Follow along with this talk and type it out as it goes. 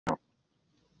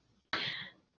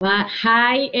Well,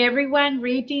 hi, everyone.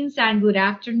 Greetings and good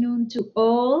afternoon to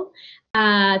all.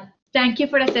 Thank you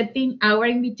for accepting our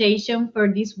invitation for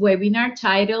this webinar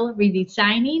titled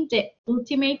Redesigning the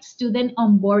Ultimate Student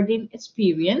Onboarding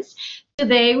Experience.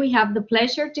 Today, we have the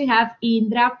pleasure to have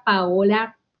Indra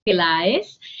Paola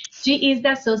Peláez. She is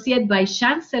the Associate Vice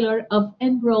Chancellor of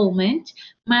Enrollment,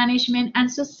 Management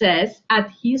and Success at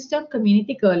Houston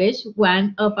Community College,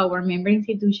 one of our member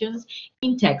institutions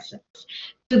in Texas.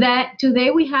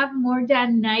 Today we have more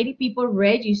than 90 people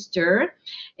registered,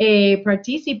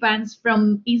 participants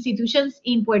from institutions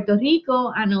in Puerto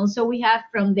Rico, and also we have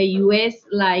from the US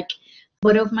like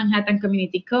Board of Manhattan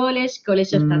Community College,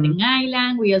 College of Staten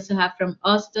Island. We also have from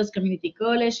Hostos Community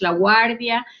College, La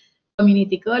Guardia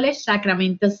Community College,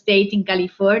 Sacramento State in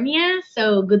California.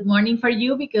 So good morning for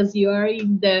you because you are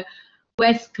in the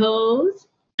West Coast.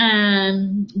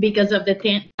 And because of the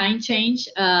time change,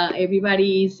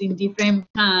 everybody is in different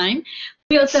time.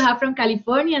 We also have from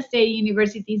California State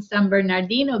University San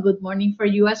Bernardino. Good morning for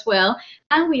you as well.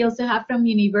 And we also have from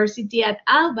University at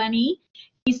Albany,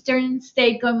 Eastern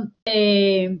State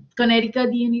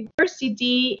Connecticut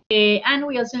University, and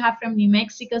we also have from New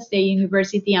Mexico State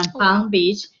University and Palm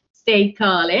Beach State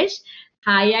College.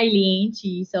 Hi, Eileen.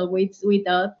 She's always with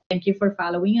us. Thank you for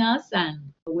following us and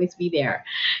always be there.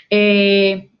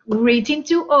 Greeting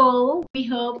to all. We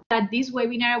hope that this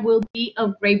webinar will be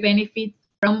of great benefit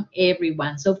from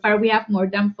everyone. So far, we have more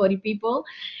than 40 people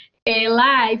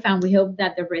live, and we hope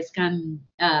that the rest can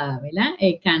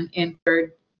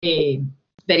enter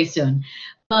very soon.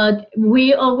 But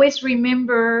we always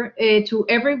remember to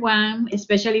everyone,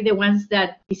 especially the ones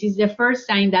that this is the first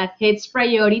time, that HEAD's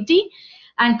priority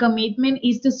and commitment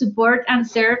is to support and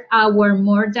serve our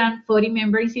more than 40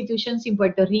 member institutions in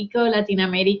Puerto Rico, Latin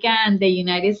America, and the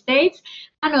United States,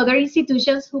 and other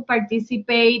institutions who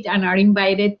participate and are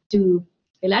invited to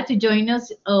join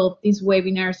us of these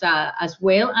webinars as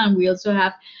well. And we also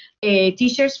have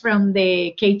teachers from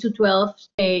the K-12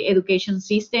 education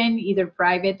system, either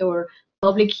private or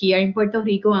public here in Puerto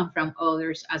Rico, and from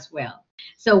others as well.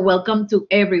 So welcome to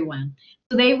everyone.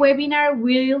 Today webinar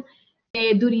will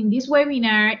during this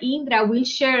webinar, Indra will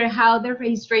share how the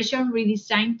Registration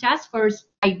Redesign Task Force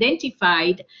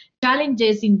identified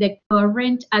challenges in the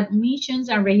current admissions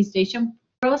and registration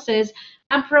process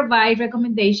and provide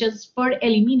recommendations for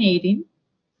eliminating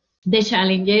the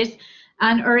challenges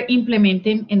and or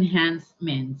implementing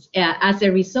enhancements. As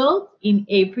a result, in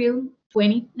April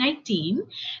 2019,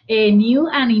 a new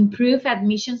and improved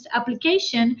admissions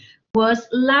application was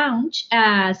launched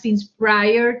since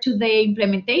prior to the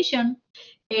implementation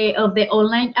of the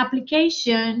online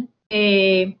application.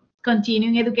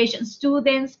 Continuing education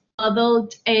students,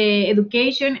 adult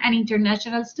education, and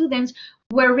international students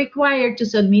were required to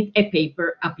submit a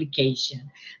paper application.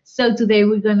 So today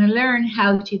we're going to learn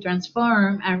how to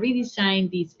transform and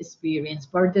redesign this experience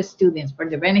for the students, for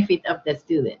the benefit of the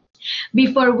students.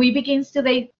 Before we begin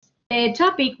today's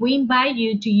topic, we invite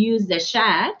you to use the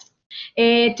chat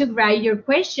to write your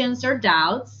questions or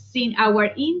doubts. In our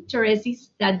interest is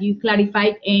that you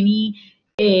clarify any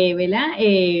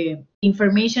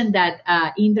information that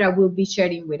Indra will be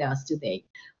sharing with us today.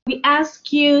 We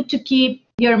ask you to keep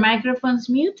your microphones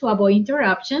mute to avoid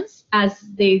interruptions, as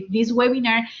this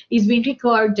webinar is being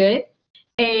recorded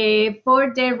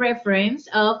for the reference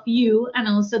of you, and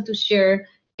also to share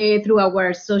through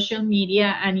our social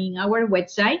media and in our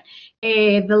website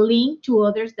the link to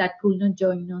others that could not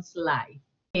join us live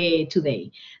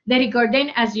today. The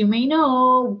recording, as you may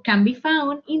know, can be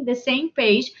found in the same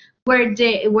page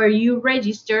where you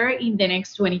register in the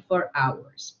next 24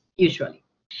 hours, usually.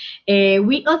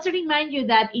 We also remind you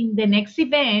that in the next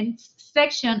events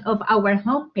section of our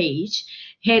homepage,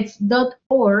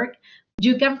 heads.org,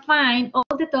 you can find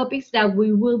all the topics that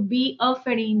we will be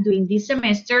offering during this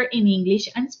semester in English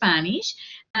and Spanish.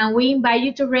 And we invite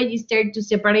you to register to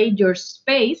separate your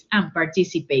space and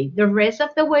participate. The rest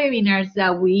of the webinars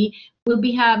that we will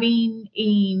be having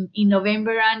in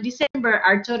November and December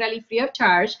are totally free of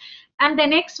charge. And the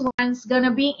next one's going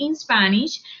to be in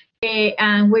Spanish.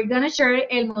 And we're going to share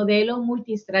el modelo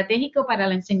multiestratégico para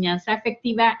la enseñanza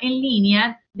efectiva en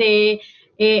línea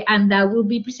and that will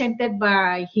be presented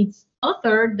by his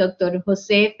author, Dr.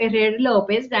 Jose Ferrer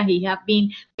Lopez, that he have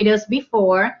been with us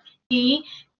before. He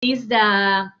is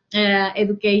the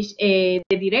the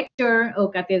director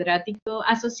o catedrático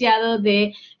asociado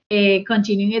de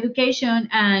Continuing Education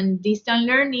and Distant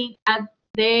Learning at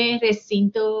the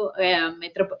Recinto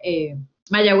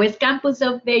Mayagüez campus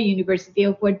of the University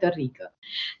of Puerto Rico.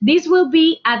 This will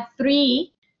be at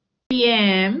 3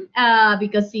 p.m.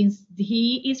 Because since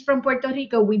he is from Puerto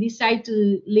Rico, we decide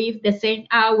to leave the same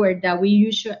hour that we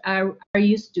usually are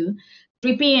used to,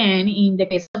 3 p.m. In the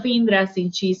case of Indra,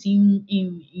 since she's in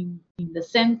the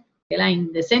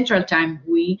in the central time,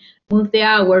 we move the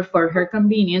hour for her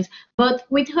convenience. But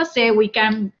with Jose, we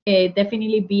can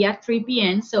definitely be at 3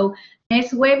 p.m. So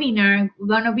next webinar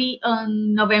gonna be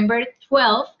on November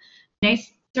 12th,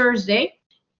 next Thursday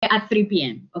at 3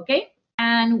 p.m. Okay,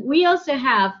 and we also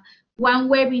have one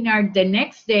webinar the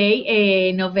next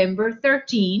day, November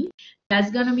 13th. That's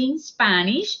going to be in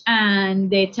Spanish, and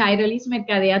the title is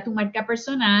Mercadea tu marca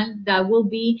personal. That will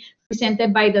be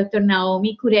presented by Dr.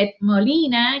 Naomi Curet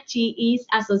Molina. She is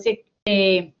associate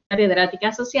catedrática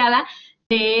asociada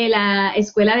de la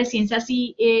Escuela de Ciencias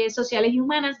Sociales y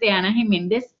Humanas de Ana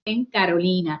Geméndez en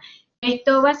Carolina.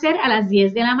 Esto va a ser a las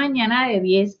 10 de la mañana, de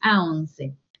 10 a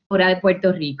 11, hora de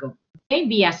Puerto Rico. Okay,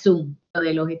 vía Zoom. Lo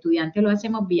de los estudiantes lo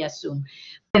hacemos vía Zoom.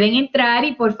 Pueden entrar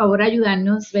y por favor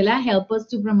ayudarnos, ¿verdad? Help us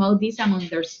to promote this among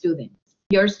their students,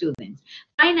 your students.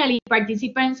 Finally,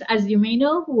 participants, as you may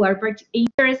know, who are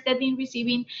interested in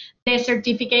receiving the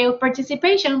certificate of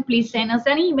participation, please send us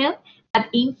an email at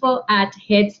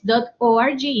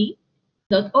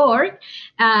info@heads.org.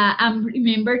 And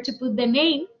remember to put the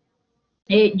name,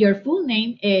 your full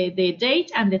name, the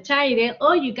date and the title,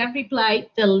 or you can reply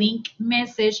the link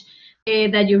message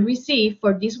that you receive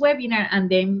for this webinar, and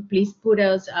then please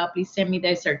please send me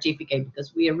the certificate,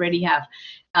 because we already have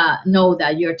know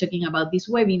that you're talking about this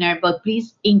webinar, but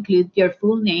please include your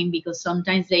full name, because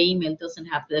sometimes the email doesn't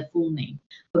have the full name.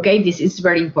 Okay, this is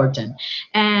very important.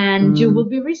 And you will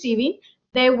be receiving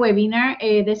the webinar,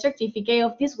 the certificate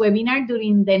of this webinar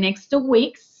during the next 2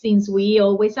 weeks, since we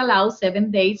always allow 7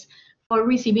 days for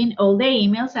receiving all the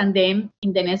emails, and then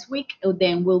in the next week,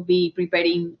 then we'll be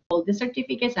preparing all the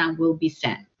certificates and will be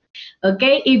sent.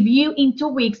 Okay, if you in 2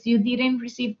 weeks you didn't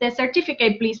receive the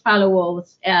certificate, please follow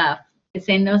us,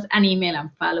 send us an email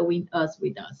and following us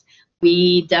with us.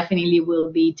 We definitely will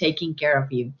be taking care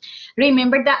of you.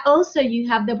 Remember that also you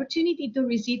have the opportunity to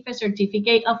receive a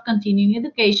certificate of continuing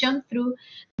education through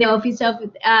the office of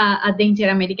at the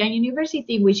Inter-American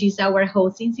University, which is our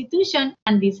host institution,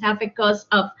 and this have a cost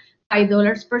of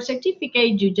 $5 per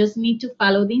certificate. You just need to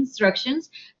follow the instructions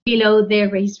below the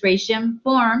registration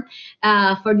form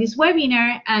for this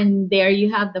webinar, and there you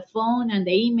have the phone and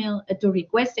the email to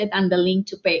request it and the link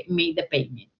to make the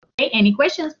payment. Okay, any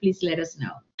questions, please let us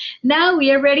know. Now we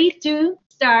are ready to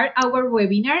start our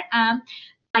webinar.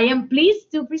 I am pleased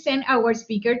to present our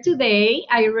speaker today.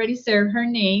 I already said her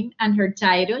name and her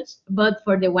titles, but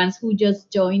for the ones who just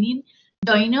join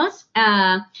us,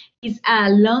 is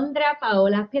Alondra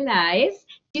Paola Peláez.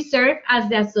 She served as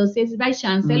the Associate Vice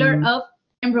Chancellor of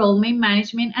Enrollment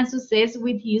Management and Success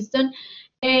with Houston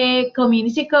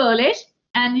Community College.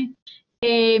 And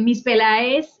Ms.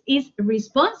 Peláez is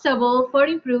responsible for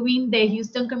improving the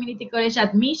Houston Community College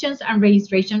admissions and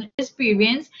registration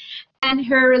experience. And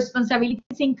her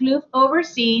responsibilities include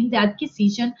overseeing the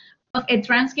acquisition of a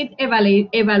transcript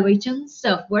evaluation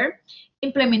software,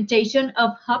 implementation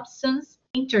of Hobson's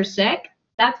Intersect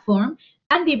platform,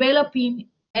 and developing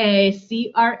a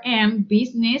CRM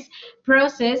business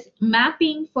process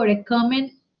mapping for a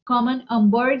common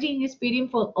onboarding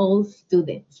experience for all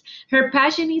students. Her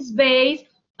passion is based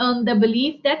on the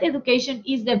belief that education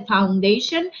is the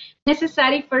foundation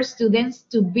necessary for students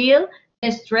to build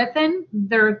and strengthen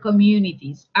their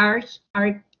communities,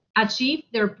 achieve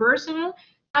their personal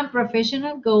and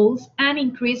professional goals, and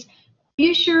increase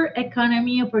future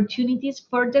economy opportunities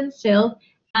for themselves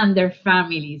and their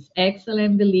families.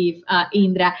 Excellent belief,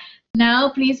 Indra. Now,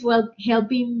 please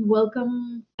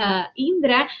welcome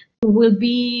Indra, who will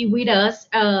be with us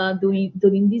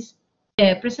during this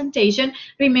presentation.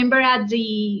 Remember, at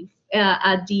the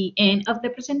end of the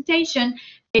presentation,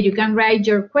 you can write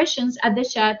your questions at the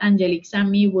chat. Angelique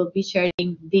and me will be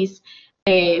sharing this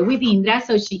with Indra,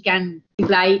 so she can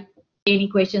reply any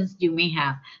questions you may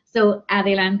have. So,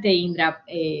 adelante, Indra.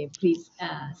 Please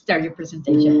start your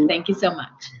presentation. Thank you so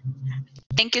much.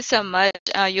 Thank you so much,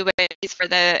 Yuberis, for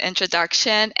the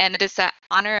introduction. And it is an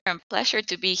honor and pleasure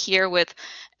to be here with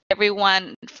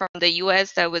everyone from the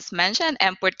U.S. that was mentioned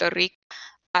and Puerto Rico.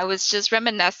 I was just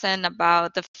reminiscent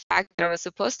about the fact that I was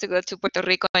supposed to go to Puerto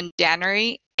Rico in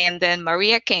January, and then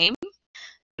Maria came,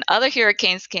 and other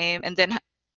hurricanes came, and then,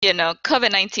 you know,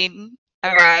 COVID-19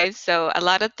 arrived. So a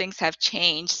lot of things have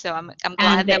changed. So I'm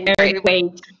glad that we were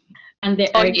able. And the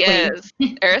Oh earthquake. yes,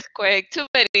 earthquake. Too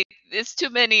many. It's too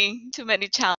many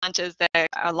challenges that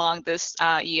along this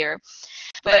year.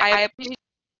 But I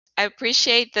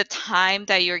appreciate the time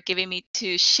that you're giving me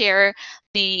to share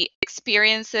the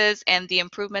experiences and the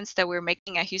improvements that we're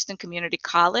making at Houston Community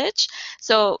College.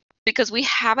 So because we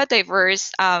have a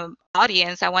diverse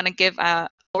audience, I want to give an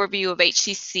overview of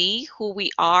HCC, who we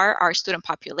are, our student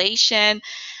population,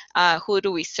 who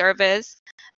do we service.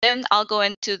 Then I'll go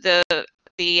into the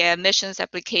admissions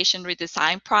application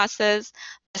redesign process,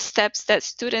 the steps that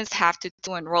students have to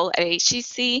enroll at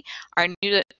HCC, our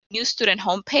new student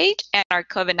homepage, and our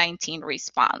COVID-19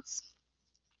 response.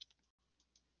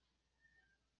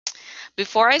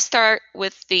 Before I start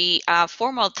with the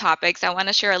formal topics, I want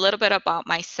to share a little bit about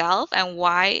myself and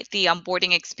why the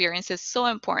onboarding experience is so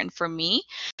important for me.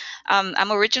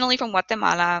 I'm originally from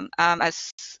Guatemala.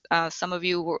 As some of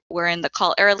you were in the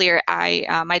call earlier,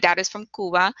 my dad is from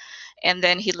Cuba, and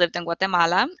then he lived in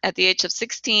Guatemala. At the age of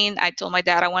 16, I told my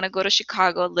dad I want to go to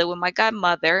Chicago, live with my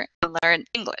godmother, and learn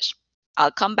English.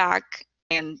 I'll come back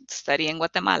and study in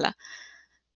Guatemala.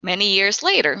 Many years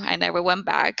later, I never went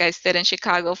back. I stayed in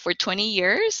Chicago for 20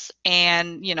 years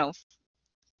and,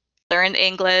 learn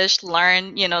English,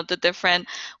 learn, the different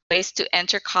ways to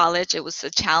enter college. It was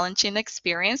a challenging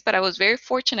experience, but I was very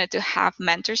fortunate to have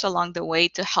mentors along the way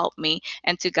to help me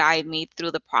and to guide me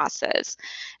through the process.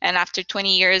 And after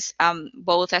 20 years,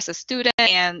 both as a student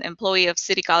and employee of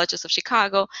City Colleges of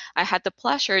Chicago, I had the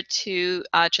pleasure to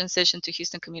transition to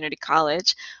Houston Community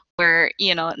College, where,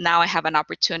 now I have an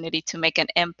opportunity to make an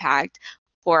impact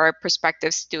for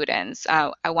prospective students.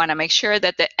 I want to make sure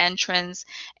that the entrance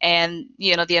and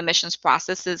the admissions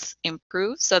process is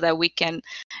improved so that we can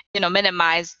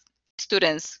minimize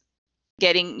students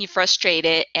getting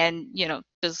frustrated and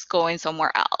just going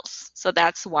somewhere else. So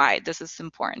that's why this is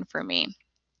important for me.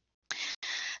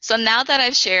 So now that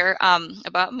I've shared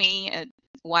about me and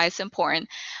why it's important,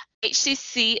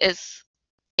 HCC is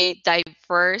a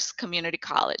diverse community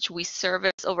college. We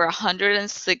service over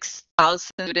 106,000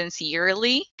 students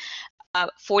yearly.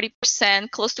 40%,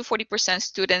 close to 40%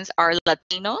 students are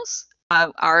Latinos.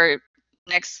 Our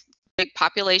next big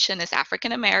population is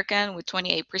African American with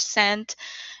 28%.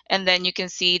 And then you can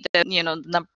see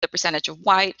the percentage of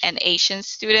white and Asian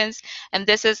students. And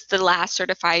this is the last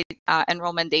certified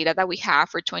enrollment data that we have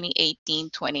for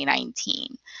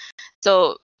 2018-2019.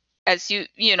 So as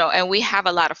and we have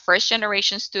a lot of first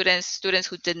generation students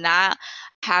who did not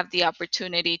have the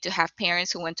opportunity to have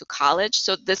parents who went to college.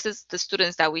 So this is the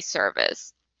students that we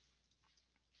service.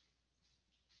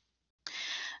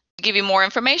 To give you more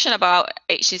information about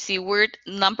HCC, we're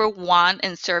 #1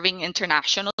 in serving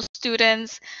international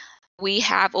students. We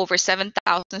have over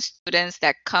 7,000 students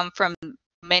that come from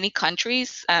many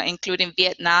countries, including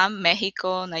Vietnam,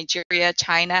 Mexico, Nigeria,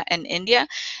 China, and India.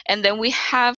 And then we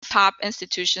have top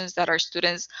institutions that our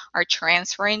students are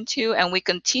transferring to, and we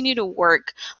continue to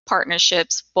work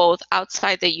partnerships both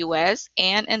outside the U.S.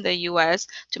 and in the U.S.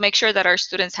 to make sure that our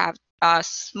students have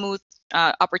smooth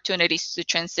opportunities to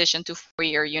transition to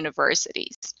four-year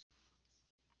universities.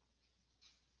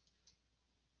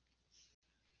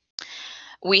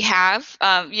 We have,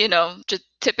 just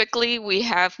typically we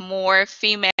have more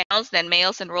females than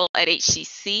males enrolled at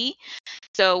HCC.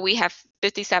 So we have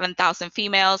 57,000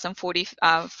 females and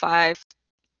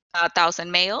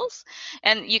 45,000 males.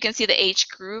 And you can see the age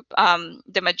group.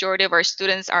 The majority of our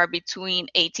students are between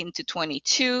 18 to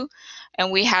 22.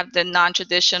 And we have the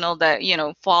non-traditional that,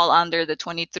 fall under the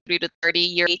 23 to 30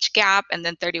 year age gap, and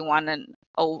then 31 and,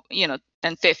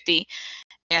 and 50.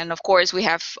 And of course, we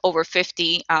have over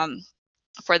 50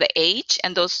 for the age,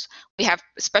 and those we have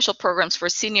special programs for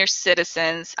senior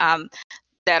citizens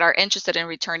that are interested in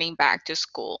returning back to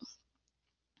school.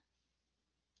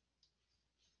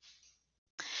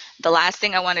 The last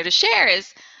thing I wanted to share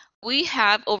is we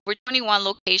have over 21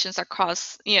 locations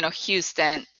across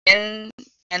Houston, and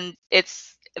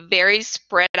it's very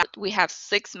spread out. We have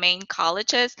 6 main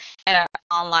colleges and an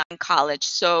online college.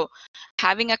 So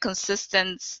having a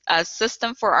consistent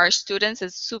system for our students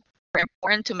is super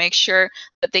important to make sure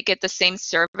that they get the same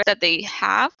service that they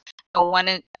have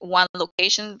in one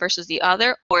location versus the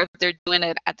other, or if they're doing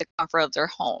it at the comfort of their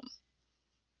home,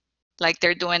 like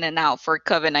they're doing it now for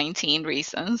COVID-19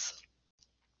 reasons.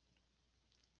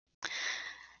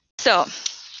 So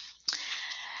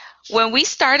when we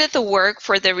started the work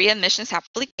for the readmissions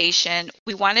application,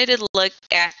 we wanted to look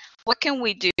at what can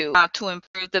we do to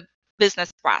improve the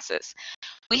business process.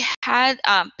 We had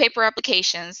paper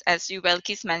applications, as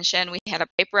Yubelkis mentioned. We had a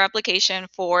paper application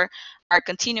for our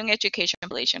continuing education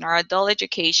population, our adult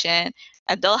education,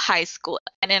 adult high school,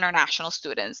 and international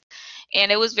students.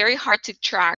 And it was very hard to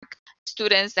track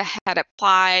students that had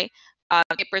applied.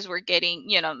 Papers were getting,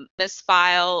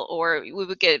 misfiled, or we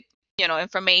would get,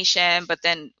 information, but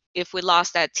then if we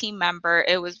lost that team member,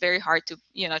 it was very hard to,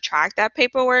 track that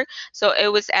paperwork. So it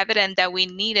was evident that we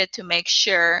needed to make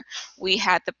sure we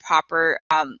had the proper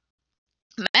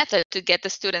method to get the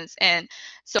students in.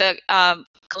 So the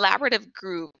collaborative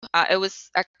group, it was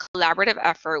a collaborative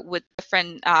effort with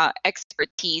different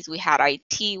expertise. We had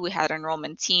IT, we had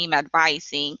enrollment team,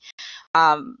 advising,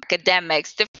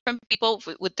 academics, different people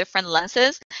with different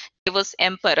lenses give us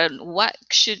input on what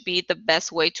should be the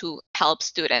best way to help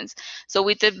students. So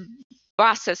we did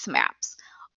process maps.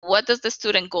 What does the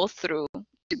student go through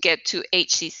to get to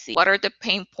HCC? What are the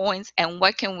pain points, and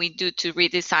what can we do to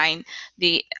redesign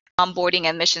the onboarding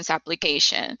admissions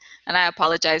application? And I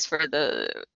apologize for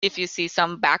if you see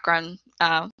some background,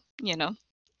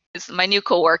 it's my new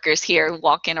coworkers here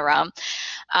walking around.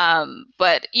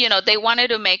 But they wanted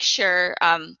to make sure,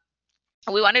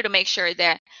 we wanted to make sure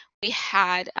that we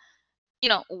had,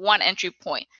 one entry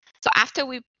point. So after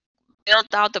we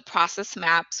built out the process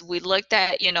maps, we looked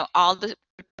at, all the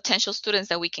potential students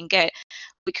that we can get.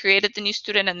 We created the new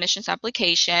student admissions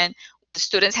application. The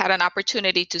students had an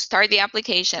opportunity to start the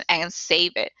application and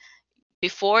save it.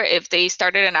 Before, if they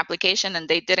started an application and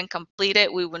they didn't complete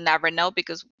it, we would never know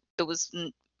because it was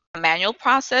a manual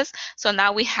process. So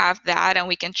now we have that, and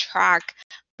we can track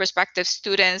prospective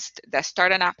students that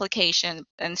start an application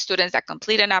and students that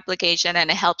complete an application,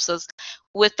 and it helps us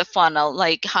with the funnel,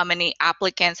 like how many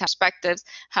applicants have perspectives,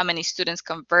 how many students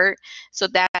convert. So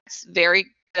that's very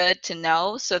good to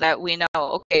know, so that we know,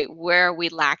 okay, where are we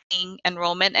lacking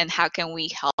enrollment and how can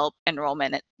we help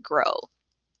enrollment grow.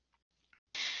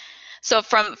 So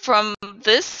from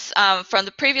this, from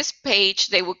the previous page,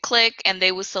 they would click and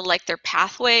they would select their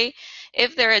pathway.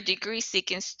 If they're a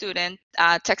degree-seeking student,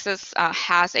 Texas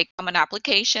has a common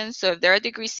application. So if they're a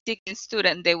degree-seeking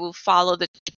student, they will follow the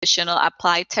traditional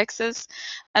Apply Texas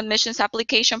admissions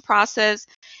application process.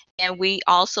 And we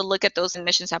also look at those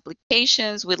admissions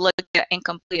applications. We look at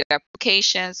incomplete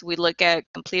applications. We look at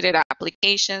completed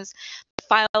applications. The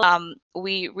file,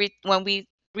 when we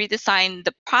redesign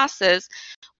the process,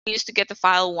 we used to get the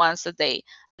file once a day.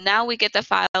 Now we get the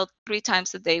file 3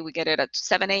 times a day. We get it at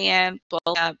 7 a.m.,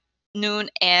 12 noon,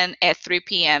 and at 3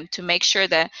 p.m. to make sure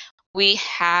that we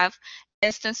have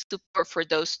instant support for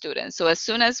those students. So as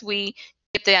soon as we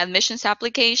get the admissions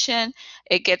application,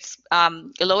 it gets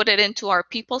loaded into our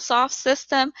PeopleSoft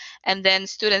system, and then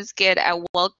students get a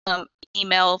welcome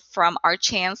email from our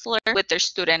chancellor with their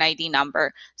student ID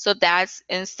number. So that's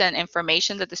instant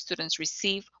information that the students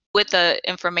receive with the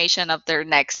information of their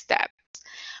next steps.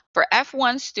 For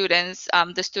F1 students,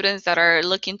 the students that are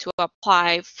looking to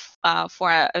apply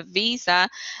for a visa,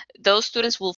 those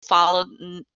students will follow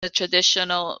the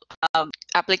traditional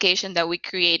application that we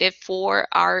created for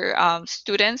our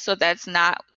students. So that's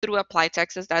not through Apply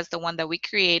Texas, that's the one that we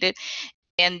created.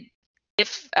 And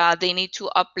if they need to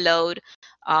upload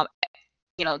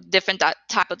different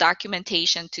type of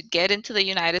documentation to get into the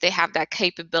United States, they have that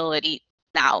capability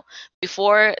now.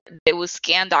 Before, they would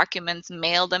scan documents,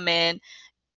 mail them in.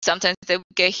 Sometimes they would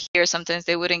get here, sometimes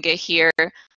they wouldn't get here.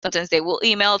 Sometimes they will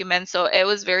email documents. So it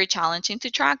was very challenging to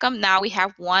track them. Now we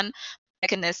have one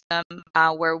mechanism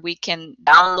where we can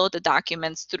download the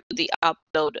documents through the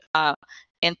upload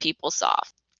in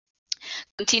PeopleSoft.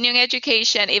 Continuing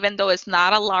education, even though it's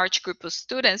not a large group of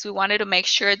students, we wanted to make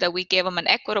sure that we gave them an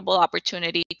equitable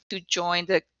opportunity to join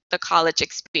the college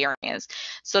experience.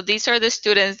 So these are the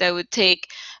students that would take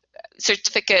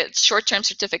short-term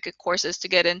certificate courses to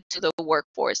get into the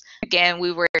workforce. Again,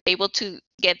 we were able to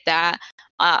get that,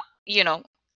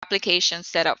 application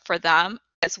set up for them,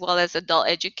 as well as adult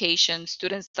education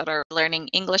students that are learning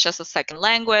English as a second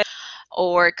language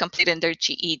or completing their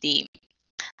GED.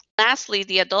 Lastly,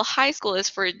 the adult high school is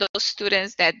for those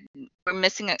students that were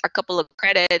missing a couple of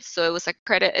credits. So it was a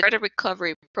credit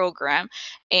recovery program,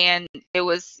 and it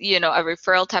was, a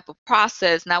referral type of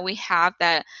process. Now we have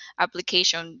that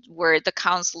application where the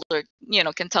counselor,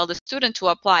 can tell the student to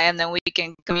apply, and then we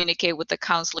can communicate with the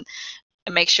counselor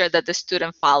and make sure that the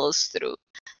student follows through.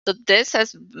 So this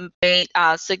has made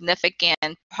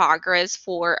significant progress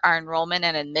for our enrollment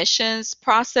and admissions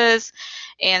process.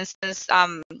 And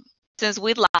since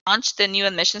we launched the new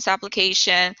admissions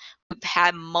application, we've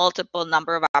had multiple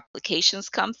number of applications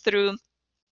come through.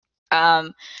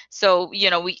 So,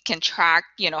 we can track,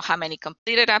 how many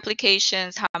completed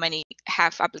applications, how many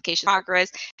have application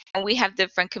progress, and we have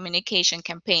different communication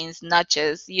campaigns, not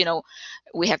just,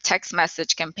 we have text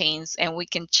message campaigns, and we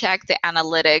can check the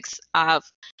analytics of,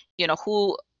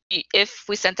 who, if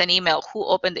we sent an email, who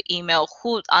opened the email,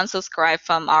 who unsubscribed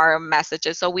from our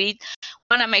messages. So we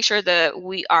want to make sure that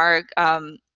we are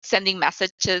sending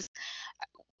messages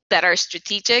that are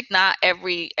strategic, not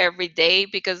every day,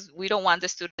 because we don't want the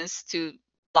students to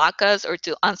block us or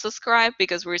to unsubscribe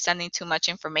because we're sending too much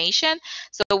information.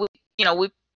 So we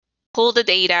pull the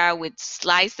data, we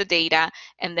slice the data,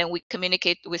 and then we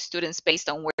communicate with students based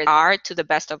on where they are to the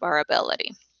best of our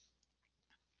ability.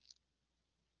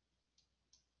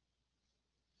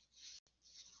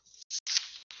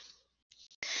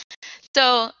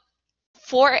 So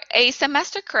for a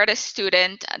semester credit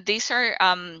student, these are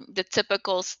the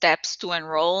typical steps to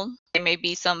enroll. There may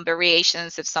be some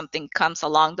variations if something comes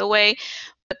along the way,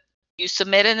 but you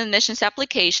submit an admissions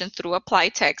application through Apply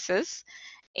Texas,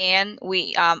 and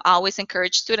we always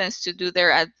encourage students to do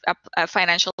their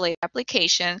financial aid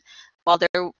application while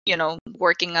they're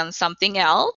working on something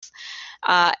else.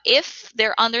 If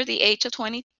they're under the age of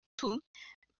 22,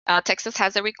 Texas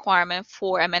has a requirement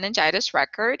for a meningitis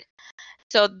record.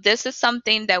 So this is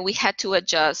something that we had to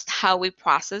adjust how we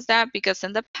process that, because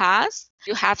in the past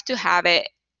you have to have it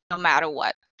no matter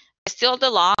what. It's still the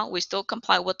law, we still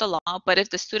comply with the law, but if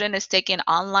the student is taking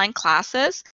online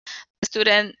classes, the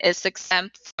student is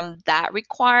exempt from that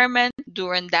requirement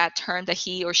during that term that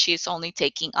he or she is only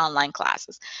taking online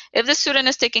classes. If the student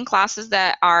is taking classes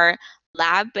that are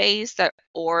lab-based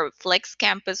or flex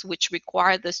campus, which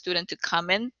require the student to come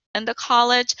in the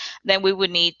college, then we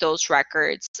would need those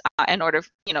records in order,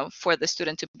 for the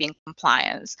student to be in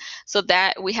compliance. So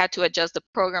that we had to adjust the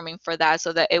programming for that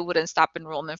so that it wouldn't stop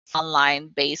enrollment for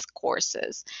online-based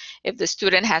courses. If the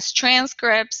student has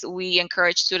transcripts, we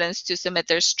encourage students to submit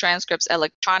their transcripts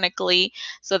electronically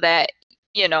so that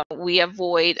we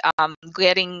avoid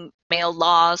getting mail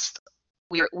lost.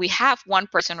 We have one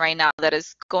person right now that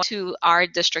is going to our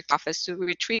district office to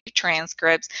retrieve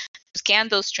transcripts, to scan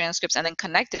those transcripts, and then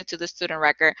connect it to the student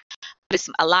record. But it's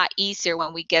a lot easier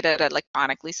when we get it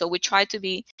electronically. So we try to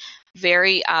be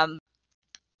very,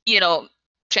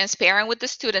 transparent with the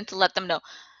student to let them know,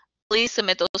 please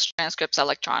submit those transcripts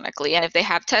electronically. And if they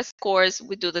have test scores,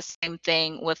 we do the same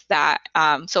thing with that.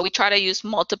 So we try to use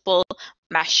multiple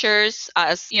measures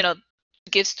as, to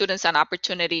give students an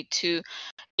opportunity to,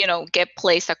 get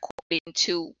placed according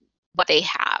to what they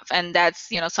have. And that's,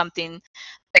 something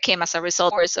that came as a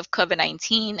result of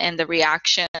COVID-19 and the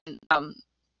reaction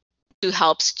to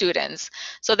help students.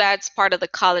 So that's part of the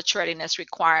college readiness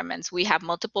requirements. We have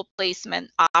multiple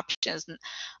placement options.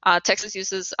 Texas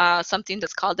uses something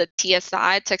that's called the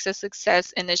TSI, Texas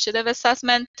Success Initiative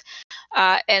Assessment.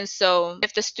 And so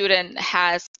if the student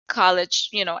has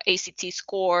college, ACT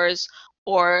scores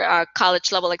or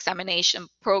college level examination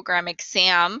program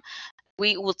exam,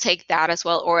 we will take that as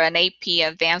well, or an AP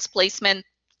advanced placement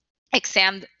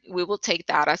exam, we will take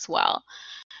that as well.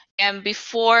 And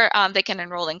before they can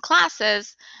enroll in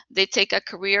classes, they take a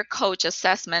career coach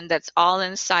assessment that's all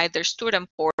inside their student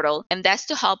portal. And that's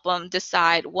to help them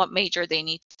decide what major they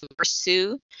need to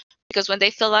pursue. Because when they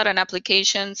fill out an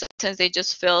application, sometimes they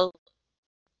just fill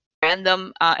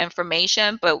random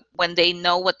information, but when they don't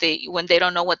know what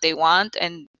they want,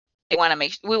 and we want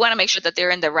to make sure that they're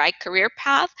in the right career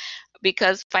path,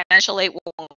 because financial aid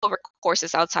won't cover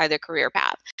courses outside their career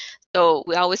path. So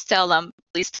we always tell them,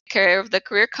 please take care of the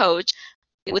career coach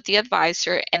with the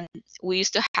advisor. And we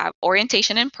used to have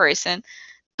orientation in person.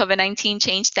 COVID-19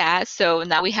 changed that, so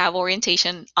now we have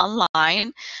orientation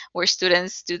online, where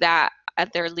students do that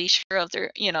at their leisure of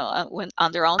their,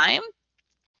 on their own time.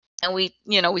 And we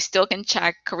still can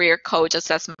check career coach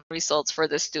assessment results for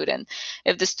the student.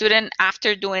 If the student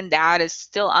after doing that is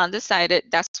still undecided,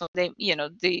 that's when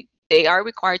they are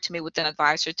required to meet with an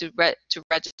advisor to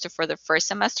register for the first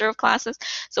semester of classes.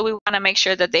 So we want to make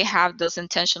sure that they have those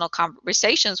intentional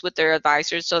conversations with their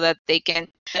advisors so that they can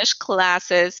finish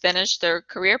classes, finish their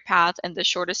career path in the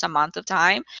shortest amount of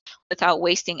time without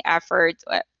wasting effort,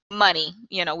 money,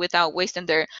 without wasting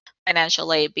their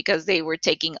financial aid because they were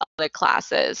taking other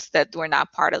classes that were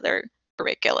not part of their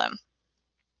curriculum.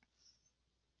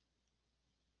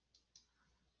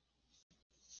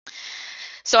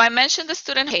 So I mentioned the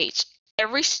student page.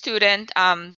 Every student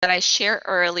that I shared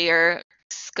earlier,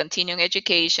 continuing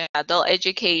education, adult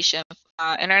education,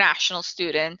 international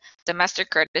student, semester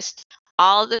credit,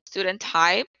 all the student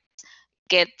type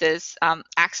get this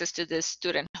access to this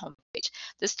student homepage.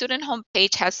 The student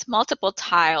homepage has multiple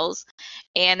tiles,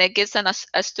 and it gives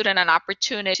a student an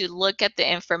opportunity to look at the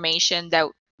information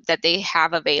that they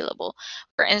have available.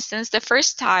 For instance, the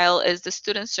first tile is the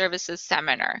Student Services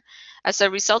Seminar. As a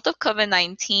result of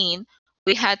COVID-19,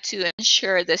 we had to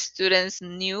ensure that students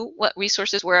knew what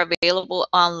resources were available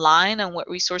online and what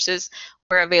resources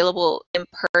were available in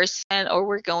person, or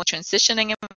we're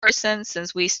transitioning in person,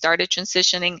 since we started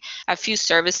transitioning a few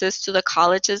services to the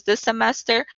colleges this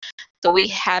semester. So we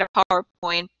had a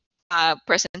PowerPoint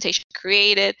presentation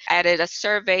created, added a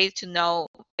survey to know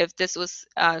if this was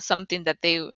something that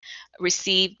they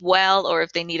received well or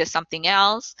if they needed something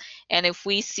else. And if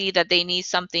we see that they need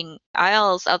something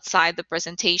else outside the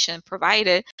presentation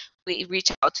provided, we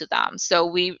reach out to them.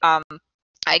 So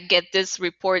I get this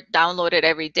report downloaded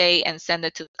every day and send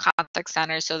it to the contact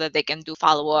center so that they can do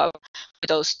follow-up with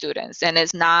those students. And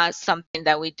it's not something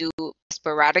that we do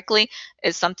sporadically.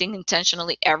 It's something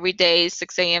intentionally every day,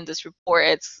 6 a.m. This report,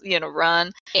 it's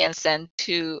run and sent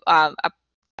to a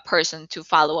person to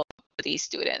follow up with these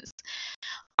students.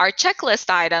 Our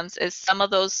checklist items is some of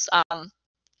those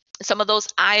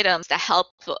items that help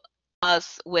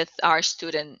us with our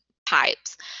student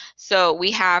types. So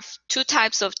we have 2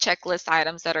 types of checklist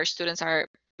items that our students are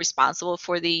responsible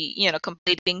for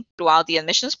completing throughout the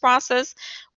admissions process.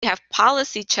 We have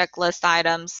policy checklist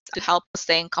items to help us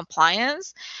stay in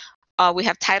compliance. We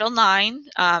have Title IX.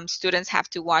 Students have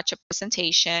to watch a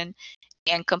presentation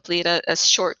and complete a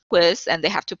short quiz, and they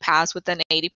have to pass with an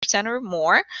 80% or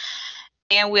more.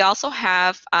 And we also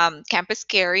have campus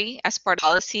carry as part of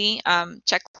policy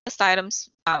checklist items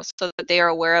so that they are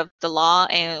aware of the law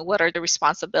and what are the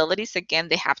responsibilities. Again,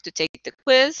 they have to take the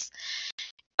quiz.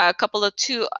 A couple of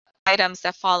 2 items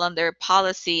that fall under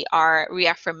policy are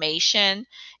reaffirmation.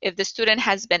 If the student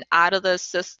has been out of the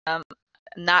system,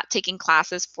 not taking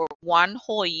classes for 1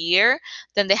 whole year,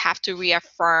 then they have to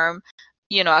reaffirm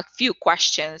a few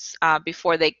questions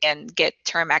before they can get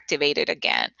term activated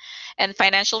again. And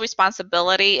financial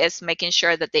responsibility is making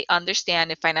sure that they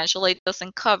understand if financial aid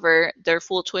doesn't cover their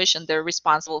full tuition, they're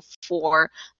responsible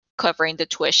for covering the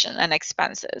tuition and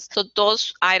expenses. So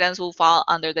those items will fall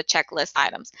under the checklist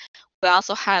items. We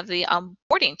also have the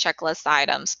onboarding checklist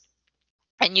items.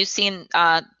 And you've seen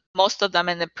most of them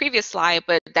in the previous slide,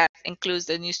 but that includes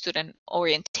the new student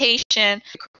orientation,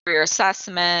 career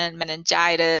assessment,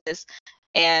 meningitis,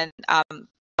 and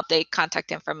update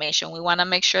contact information. We want to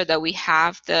make sure that we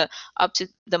have the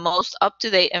most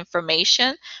up-to-date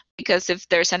information, because if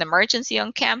there's an emergency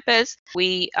on campus,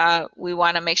 we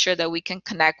want to make sure that we can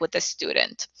connect with the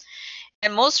student.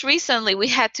 And most recently, we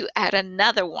had to add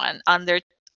another one under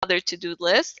other to-do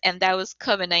list, and that was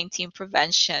COVID-19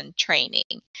 prevention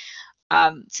training.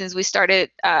 Since we started,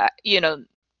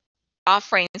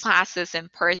 offering classes in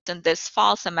person this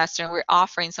fall semester, and we're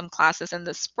offering some classes in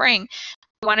the spring,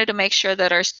 we wanted to make sure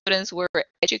that our students were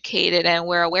educated and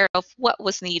were aware of what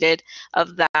was needed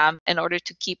of them in order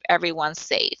to keep everyone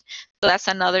safe. So that's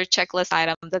another checklist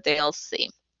item that they'll see.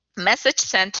 Message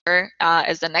center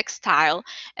is the next tile,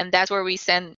 and that's where we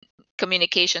send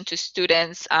communication to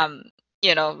students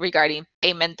regarding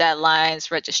payment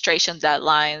deadlines, registration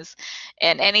deadlines,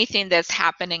 and anything that's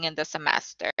happening in the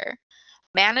semester.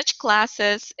 Managed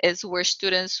classes is where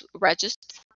students register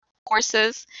for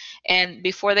courses, and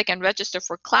before they can register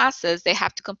for classes, they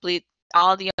have to complete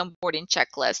all the onboarding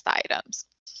checklist items.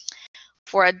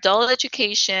 For adult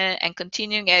education and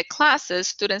continuing ed classes,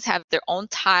 students have their own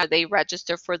time they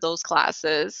register for those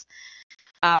classes.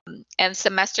 And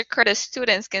semester credit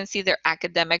students can see their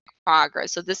academic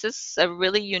progress. So this is a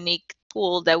really unique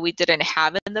tool that we didn't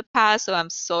have in the past. So I'm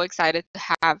so excited to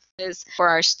have this for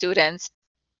our students.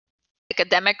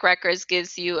 Academic records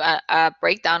gives you a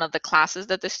breakdown of the classes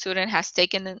that the student has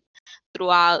taken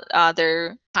throughout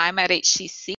their time at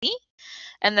HCC.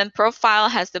 And then profile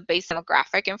has the base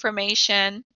demographic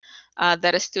information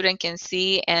that a student can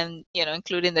see, and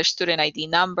including their student ID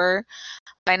number.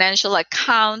 Financial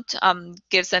account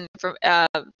gives an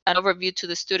overview to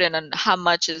the student on how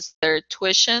much is their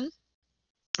tuition.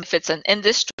 If it's an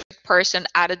in-district person,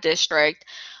 out of district.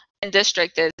 In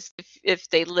district is if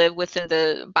they live within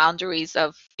the boundaries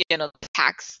of the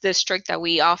tax district that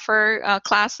we offer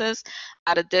classes,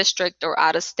 out of district or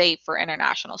out of state for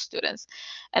international students.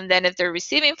 And then if they're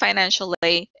receiving financial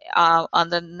aid,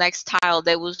 on the next tile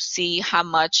they will see how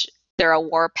much their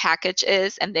award package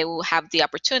is, and they will have the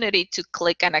opportunity to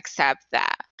click and accept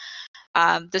that.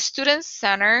 The Student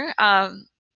Center,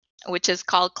 which is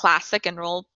called Classic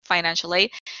Enroll Financial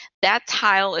Aid, that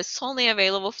tile is only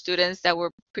available for students that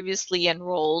were previously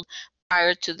enrolled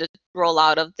prior to the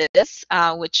rollout of this,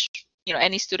 which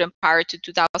any student prior to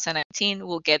 2019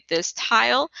 will get this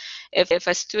tile. If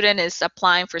a student is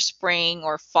applying for spring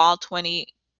or fall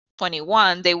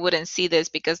 2021, they wouldn't see this,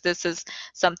 because this is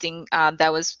something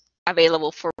that was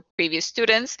available for previous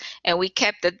students, and we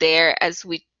kept it there as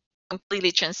we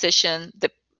completely transitioned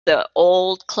the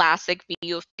old classic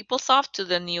view of PeopleSoft to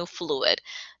the new Fluid.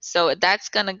 So that's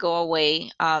going to go away.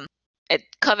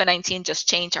 COVID-19 just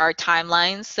changed our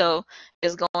timeline, so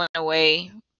it's going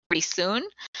away pretty soon.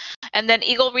 And then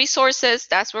Eagle Resources,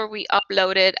 that's where we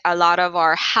uploaded a lot of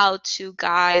our how-to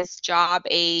guides, job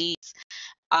aids,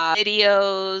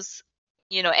 videos,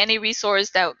 any resource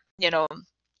that,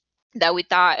 that we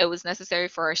thought it was necessary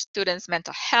for our students'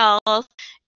 mental health,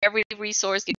 every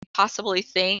resource you can possibly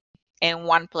think in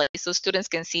one place. So students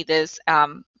can see this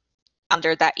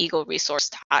under that Eagle Resource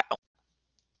title.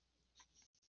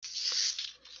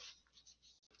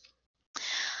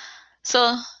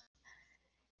 So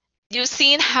you've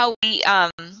seen how we,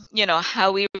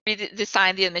 how we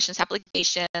redesigned the admissions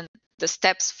application, the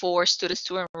steps for students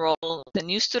to enroll, the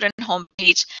new student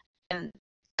homepage, and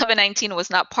COVID-19 was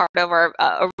not part of our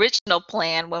original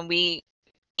plan when we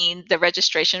in the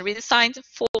registration redesign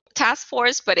for task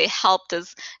force, but it helped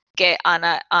us get on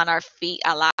our feet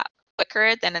a lot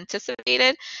quicker than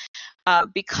anticipated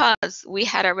because we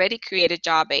had already created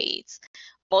job aids.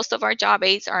 Most of our job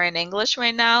aids are in English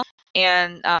right now,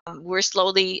 and we're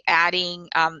slowly adding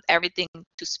everything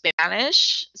to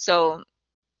Spanish. So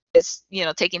it's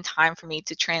taking time for me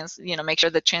to make sure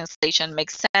the translation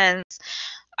makes sense.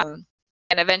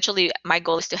 And eventually, my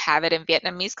goal is to have it in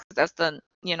Vietnamese because that's the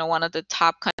one of the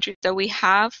top countries that we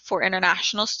have for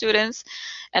international students.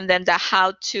 And then the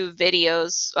how-to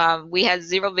videos, we had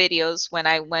 0 videos when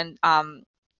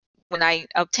I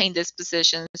obtained this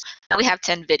position. Now we have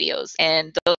 10 videos,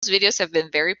 and those videos have been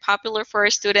very popular for our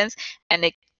students, and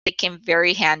they came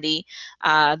very handy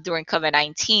during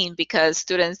COVID-19 because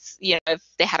students, if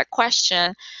they had a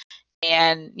question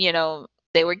and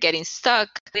they were getting stuck,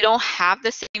 we don't have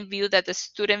the same view that the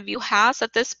student view has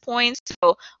at this point.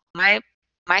 So my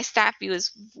staff view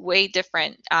is way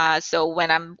different. So when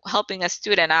I'm helping a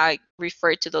student, I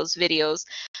refer to those videos.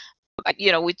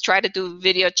 We try to do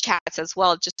video chats as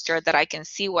well, just so that I can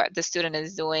see what the student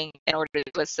is doing in order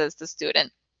to assist the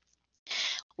student.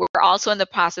 We're also in the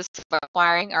process of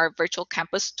acquiring our virtual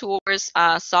campus tours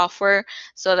software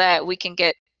so that we can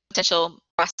get potential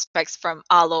prospects from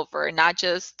all over, not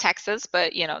just Texas,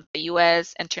 but the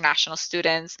US, international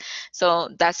students. So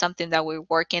that's something that we're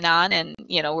working on, and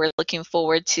we're looking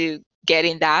forward to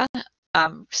getting that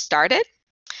started.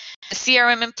 The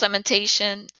CRM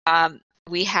implementation,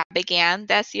 we have began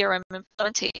that CRM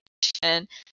implementation.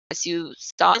 As you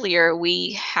saw earlier,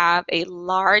 we have a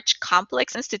large,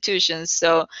 complex institution,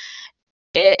 so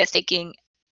it is taking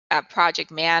a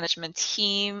project management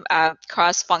team, a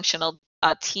cross-functional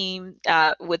team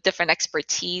with different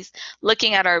expertise,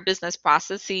 looking at our business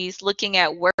processes, looking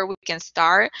at where we can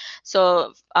start.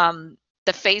 So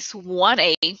the phase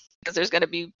 1A, because there's going to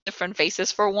be different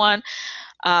phases for one,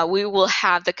 we will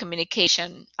have the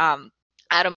communication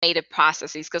automated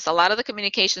processes, because a lot of the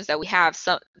communications that we have,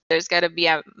 there's got to be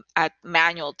a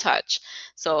manual touch.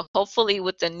 So hopefully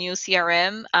with the new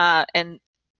CRM and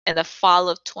in the fall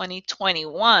of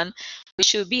 2021, we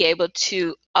should be able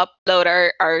to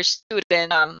upload our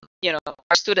student, our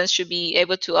students should be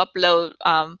able to upload,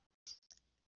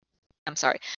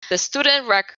 the student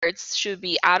records should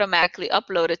be automatically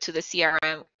uploaded to the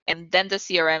CRM, and then the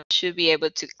CRM should be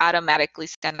able to automatically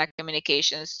send out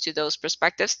communications to those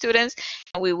prospective students,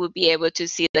 and we will be able to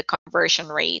see the conversion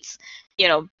rates,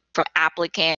 from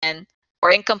applicant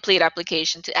or incomplete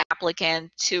application to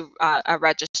applicant to a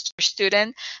registered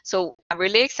student. So I'm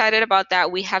really excited about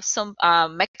that. We have some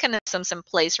mechanisms in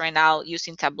place right now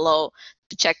using Tableau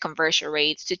to check conversion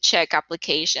rates, to check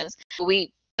applications.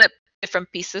 We put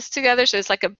different pieces together, so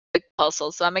it's like a big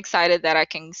puzzle. So I'm excited that I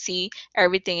can see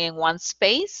everything in one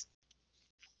space.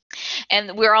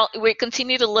 And we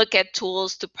continue to look at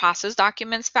tools to process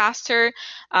documents faster.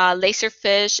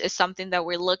 Laserfish is something that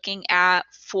we're looking at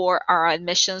for our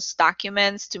admissions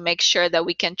documents to make sure that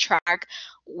we can track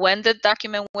when the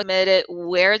document was submitted,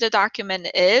 where the document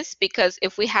is, because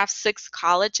if we have 6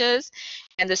 colleges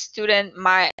and the student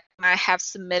might have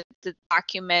submitted the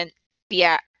document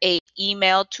via a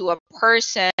email to a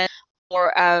person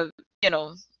or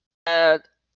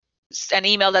an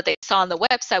email that they saw on the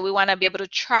website, we want to be able to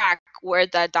track where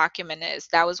that document is.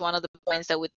 That was one of the points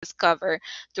that we discovered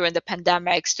during the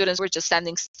pandemic. Students were just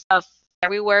sending stuff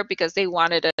everywhere because they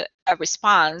wanted a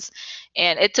response,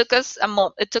 and it took us a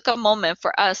moment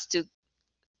for us to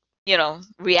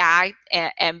react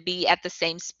and be at the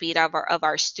same speed of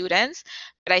our students.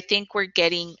 But I think we're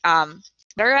getting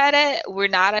better at it. We're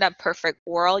not in a perfect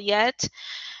world yet.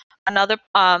 Another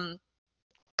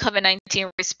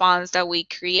COVID-19 response that we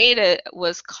created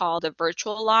was called the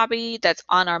virtual lobby, that's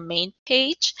on our main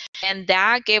page, and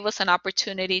that gave us an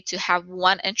opportunity to have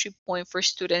one entry point for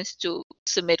students to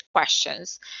submit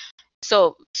questions.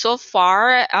 So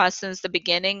far, since the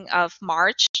beginning of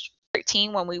March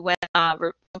 13, when we went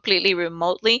completely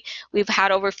remotely, we've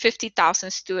had over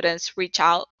 50,000 students reach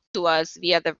out to us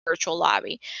via the virtual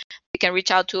lobby. They can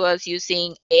reach out to us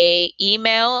using a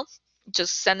email,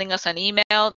 just sending us an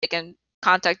email. They can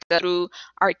contact us through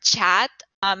our chat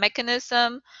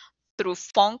mechanism, through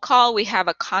phone call. We have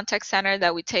a contact center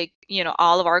that we take,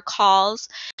 all of our calls.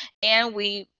 And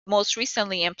we most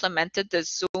recently implemented the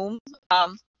Zoom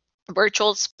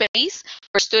virtual space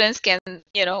where students can,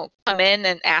 come in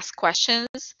and ask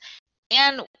questions.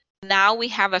 And now we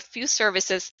have a few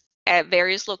services at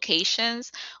various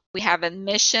locations. We have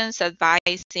admissions,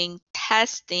 advising,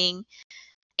 testing,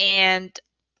 and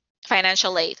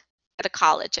financial aid at the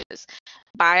colleges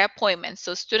by appointment.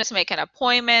 So students make an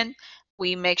appointment.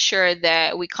 We make sure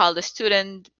that we call the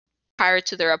student prior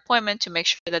to their appointment to make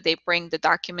sure that they bring the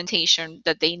documentation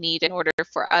that they need in order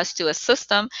for us to assist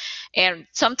them. And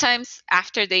sometimes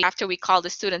after we call the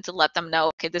student to let them know,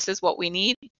 okay, this is what we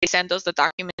need, they send us the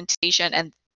documentation,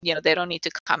 and they don't need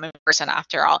to come in person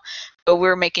after all. But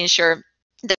we're making sure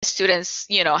the students,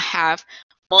 have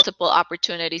multiple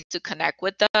opportunities to connect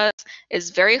with us. It's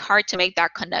very hard to make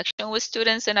that connection with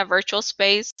students in a virtual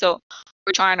space. So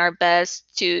we're trying our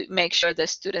best to make sure the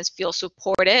students feel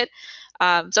supported.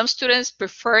 Some students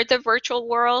prefer the virtual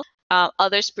world.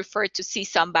 Others prefer to see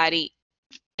somebody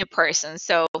in person.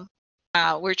 So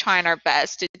we're trying our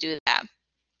best to do that.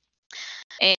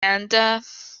 And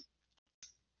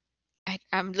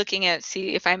I'm looking at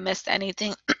see if I missed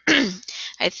anything.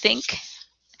 I think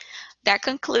that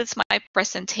concludes my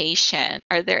presentation.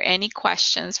 Are there any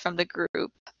questions from the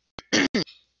group?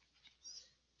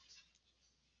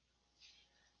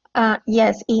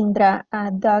 Yes, Indra.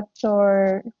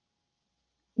 Dr.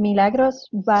 Milagros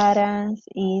Varas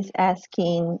is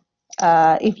asking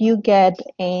if you get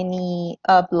any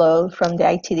upload from the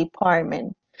IT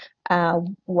department,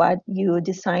 what you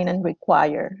design and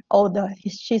require. Although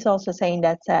she's also saying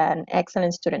that's an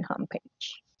excellent student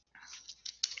homepage.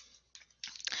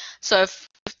 So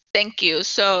thank you.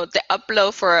 So the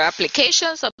upload for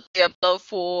applications, the upload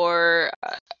for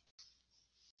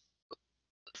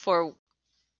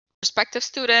prospective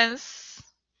students.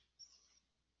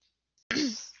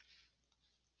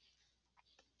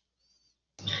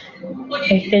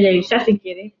 Yelisa, si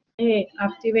quieres,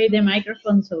 activate the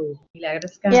microphone so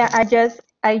Milagros can. Yeah, I just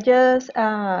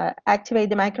activate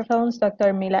the microphones,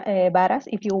 Dr. Varas,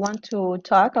 if you want to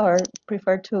talk or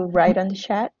prefer to write on the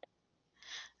chat.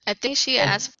 I think she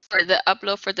asked for the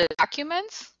upload for the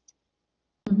documents.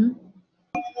 Mm-hmm.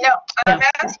 No, I'm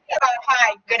asking about,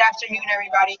 hi, good afternoon,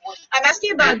 everybody. I'm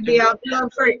asking about the upload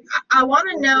for, I want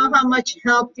to know how much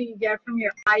help do you get from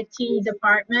your IT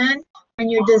department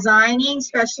when you're designing,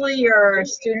 especially your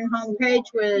student homepage,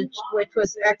 which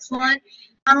was excellent.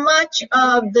 How much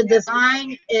of the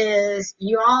design is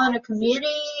you all in a committee,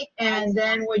 and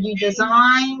then what you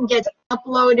design gets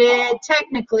uploaded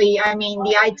technically? I mean,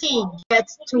 the IT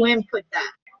gets to input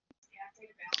that.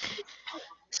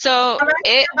 So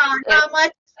how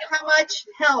much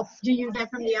help do you get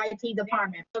from the IT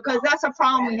department? Because that's a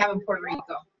problem we have in Puerto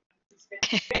Rico.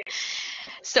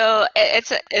 So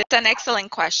it's an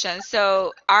excellent question.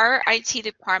 So our IT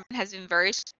department has been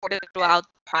very supportive throughout the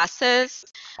process.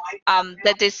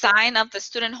 The design of the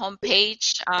student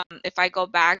homepage, if I go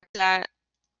back to that,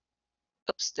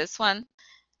 oops, this one,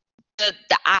 the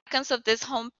icons of this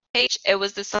homepage, it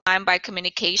was designed by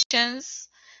communications.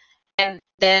 And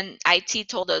then IT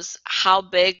told us how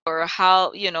big or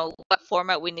how, what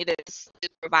format we needed to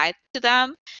provide to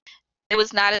them. It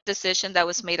was not a decision that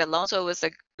was made alone. So it was a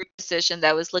group decision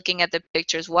that was looking at the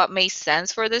pictures, what made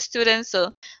sense for the students.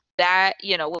 So that,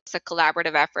 was a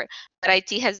collaborative effort. But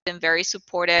IT has been very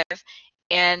supportive.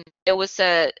 And it was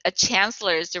a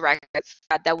chancellor's directive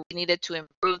that we needed to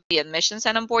improve the admissions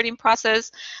and onboarding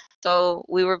process. So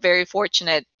we were very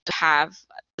fortunate to have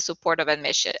the support of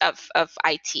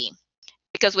IT.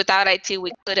 Because without IT,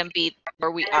 we couldn't be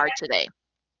where we are today.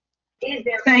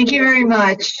 Thank you very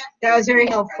much. That was very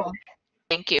helpful.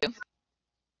 Thank you.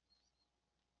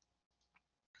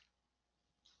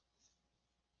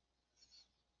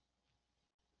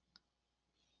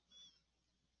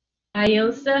 I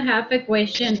also have a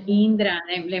question, Indra.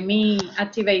 Let me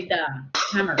activate the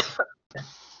camera.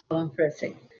 Hold on for a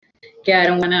second. Okay, I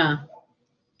don't wanna.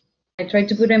 I try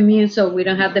to put a mute so we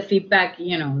don't have the feedback.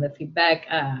 The feedback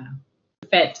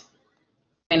fed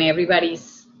when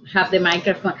everybody's have the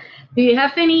microphone. Do you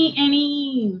have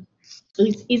any?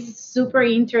 It's super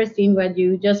interesting what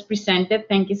you just presented.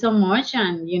 Thank you so much.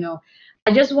 And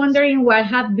I'm just wondering what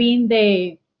have been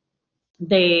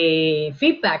the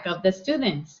feedback of the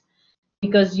students,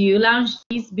 because you launched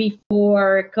this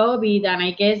before COVID, and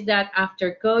I guess that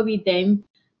after COVID, then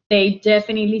they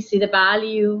definitely see the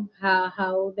value,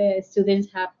 how the students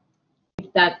have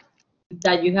that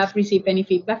that you have received any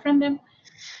feedback from them?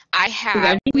 I have.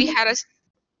 Regarding We this? had a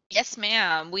Yes,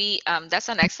 ma'am. We that's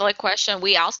an excellent question.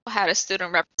 We also had a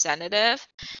student representative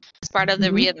as part of the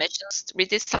Mhm. readmissions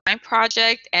redesign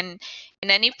project, and in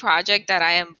any project that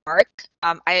I embark,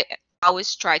 I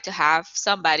always try to have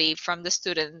somebody from the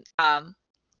student,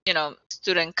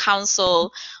 student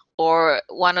council or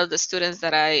one of the students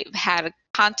that I had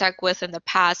contact with in the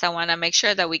past. I want to make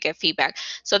sure that we get feedback.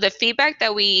 So the feedback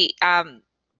that we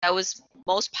that was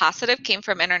most positive came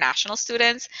from international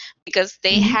students because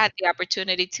they Mhm. had the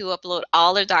opportunity to upload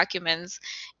all their documents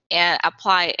and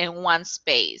apply in one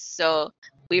space. So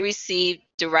we received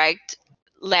direct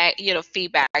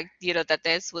feedback, that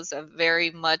this was a very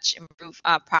much improved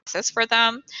process for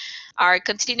them. Our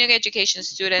continuing education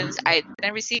students, I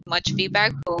didn't receive much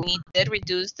feedback, but we did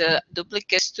reduce the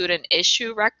duplicate student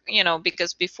issue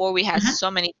because before we had Uh-huh.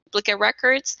 so many duplicate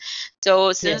records. So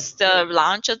Yes. since the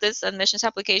launch of this admissions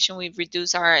application, we've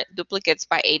reduced our duplicates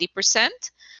by 80%.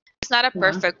 It's not a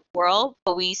Wow. perfect world,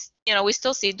 but we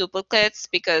still see duplicates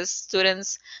because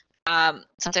students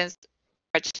sometimes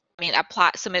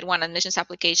submit one admissions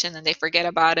application and they forget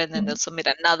about it, and then they'll submit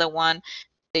another one.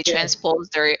 They Yes. transpose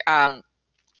their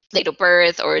date of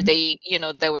birth, or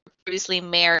Mhm. they were previously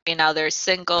married, now they're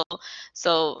single.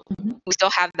 So Mhm. we still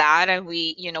have that, and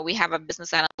we have a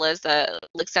business analyst that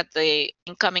looks at the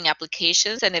incoming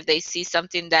applications, and if they see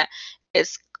something that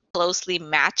is closely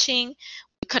matching,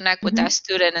 we connect with that Mhm.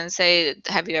 student and say,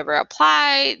 have you ever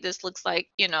applied? This looks like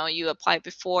you applied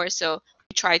before. So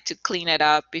we try to clean it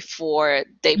up before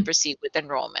they proceed with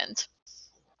enrollment.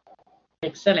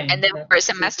 And Excellent. then for That's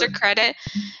semester super. credit,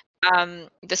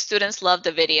 the students love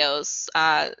the videos.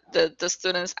 The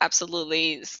students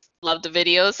absolutely love the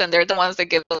videos, and they're the ones that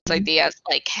give us Mhm. ideas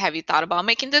like, have you thought about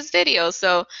making this video?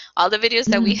 So all the videos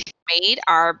that we Mhm. made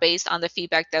are based on the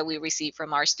feedback that we receive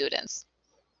from our students.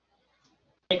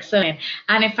 Excellent.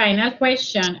 And a final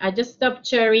question. I just stopped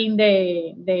sharing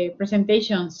the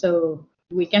presentation so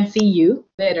we can see you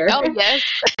better. Oh, yes.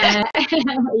 Uh,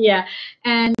 yeah.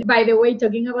 And by the way,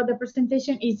 talking about the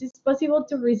presentation, is it possible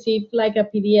to receive like a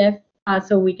PDF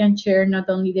so we can share not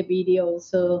only the video,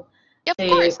 also Of the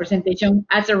course. presentation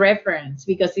as a reference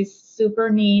because it's super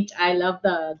neat. I love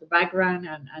the background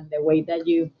and the way that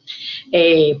you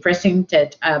present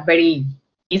it very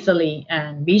easily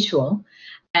and visual.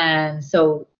 And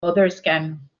so others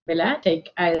can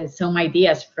take some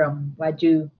ideas from what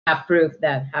you have proved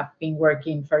that have been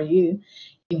working for you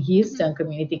in Mhm. Houston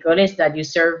Community College that you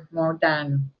serve more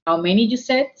than, how many you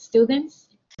said, students?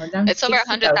 More than It's over 60,000,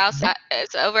 100,000. right?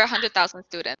 It's over 100,000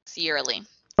 students yearly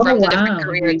Oh, from the different wow.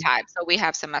 career types. So we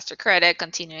have semester credit,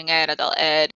 continuing ed, adult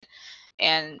ed,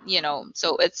 and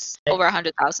so it's over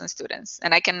 100,000 students.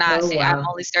 And I cannot Oh, say I'm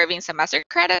wow. only serving semester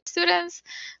credit students.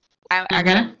 I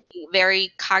gotta Uh-huh. be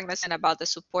very cognizant about the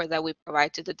support that we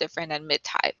provide to the different and mid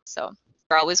type. So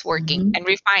we're always working Mhm. and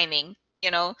refining.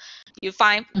 You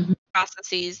find Mhm.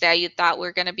 processes that you thought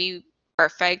were gonna be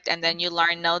perfect, and then you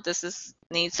learn, no, this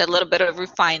needs a little bit of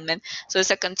refinement. So it's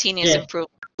a continuous Yes.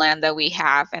 improvement plan that we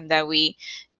have, and that we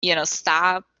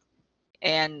stop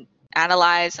and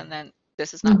analyze, and then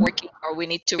this is not Mhm. working, or we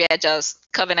need to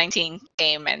readjust. COVID-19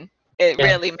 came, and it Yes.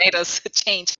 really made us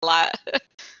change a lot.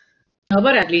 No,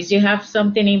 but at least you have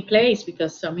something in place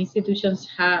because some institutions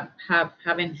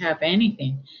haven't have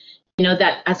anything.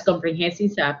 That as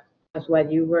comprehensive as what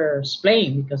you were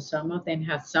explaining, because some of them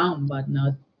have some, but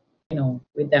not,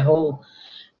 with the whole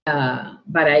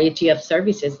variety of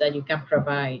services that you can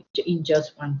provide in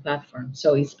just one platform.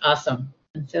 So it's awesome.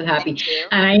 I'm so happy. Thank you.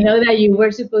 And I know that you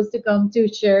were supposed to come to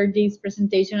share this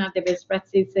presentation at the Best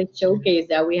Practices Showcase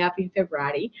that we have in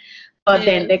February. But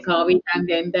then Yes. the COVID and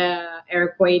then the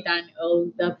earthquake and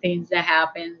all the things that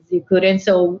happens, you couldn't.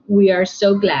 So we are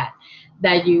so glad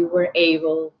that you were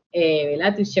able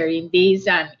to share in this,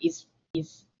 and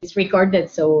it's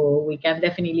recorded, so we can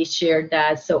definitely share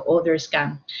that so others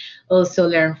can also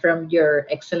learn from your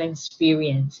excellent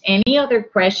experience. Any other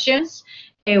questions?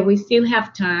 We still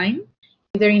have time,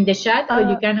 either in the chat or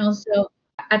you can also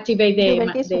activate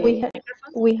Yuberkis, the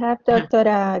microphone. we have Dr.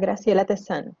 Graciela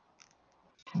Tesan.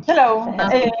 Hello,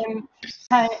 Okay.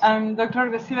 hi, I'm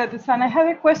Dr. Graciela Tesan. I have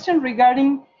a question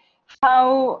regarding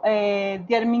how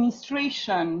the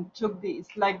administration took this,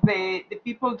 like the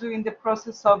people doing the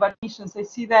process of admissions. I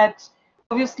see that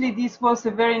obviously this was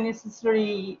a very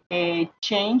necessary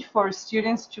change for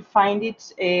students to find it,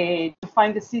 to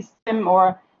find the system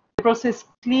or the process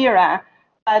clearer.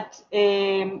 But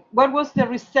what was the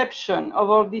reception of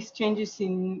all these changes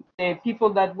in people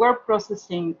that were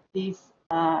processing these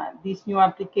new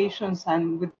applications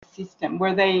and with the system?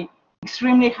 Were they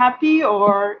extremely happy,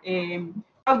 or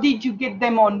how did you get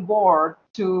them on board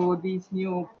to this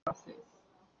new process?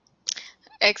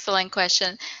 Excellent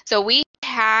question. So we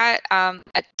had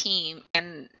a team,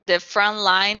 and the front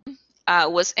line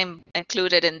was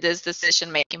included in this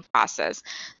decision-making process.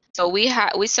 So we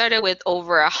started with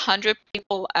over 100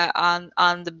 people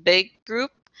on the big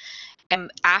group, and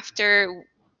after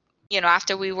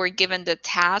we were given the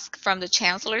task from the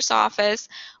Chancellor's office,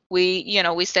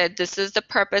 we said, this is the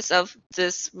purpose of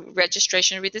this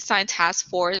registration redesign task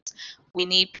force. We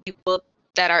need people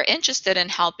that are interested in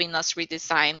helping us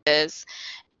redesign this.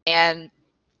 And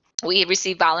we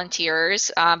received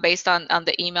volunteers based on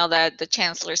the email that the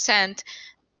Chancellor sent.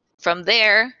 From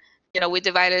there, we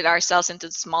divided ourselves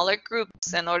into smaller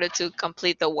groups in order to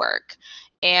complete the work.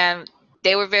 And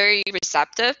they were very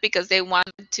receptive because they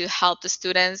wanted to help the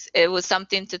students. It was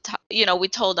something we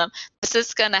told them, this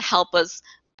is going to help us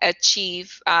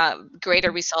achieve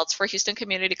greater results for Houston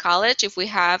Community College. If we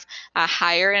have a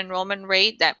higher enrollment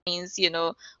rate, that means,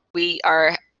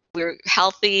 we're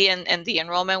healthy in the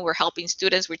enrollment, we're helping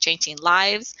students, we're changing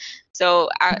lives. So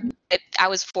I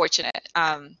was fortunate.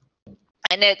 And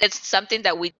it's something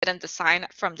that we didn't design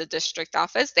from the district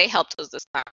office. They helped us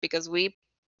design because we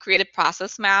created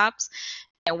process maps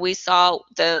and we saw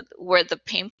where the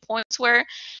pain points were,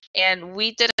 and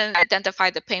we didn't identify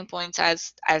the pain points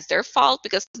as their fault,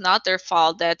 because it's not their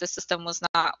fault that the system was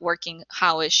not working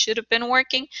how it should have been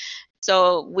working.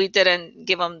 So we didn't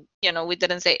give them, we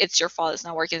didn't say it's your fault, it's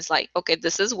not working. It's like, okay,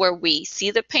 this is where we see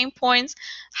the pain points.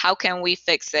 How can we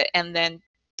fix it? And then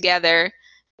together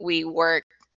we work.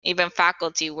 Even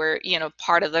faculty were,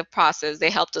 part of the process.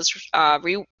 They helped us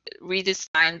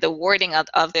redesign the wording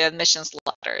of the admissions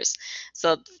letters.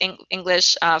 So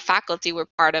English faculty were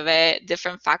part of it.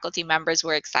 Different faculty members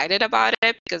were excited about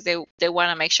it because they want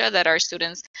to make sure that our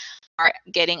students are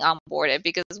getting onboarded,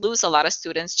 because we lose a lot of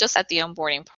students just at the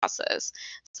onboarding process.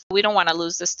 So we don't want to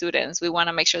lose the students. We want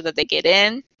to make sure that they get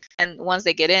in, and once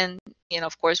they get in,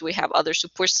 of course, we have other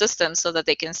support systems so that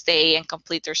they can stay and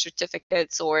complete their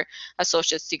certificates or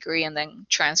associate's degree and then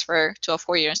transfer to a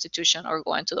four-year institution or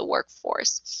go into the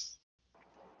workforce.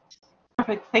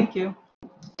 Perfect. Thank you.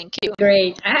 Thank you.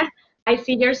 Great. I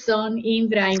see your son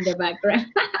Indra in the background.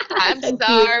 I'm So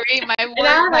sorry, cute.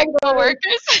 my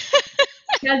coworkers.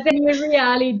 That's the new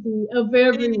reality of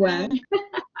everyone.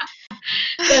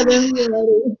 So don't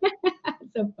worry.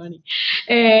 So funny.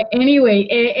 Anyway,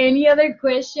 any other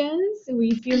questions?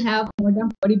 We still have more than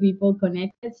 40 people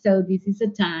connected, so this is a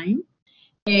time.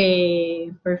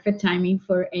 Perfect timing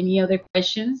for any other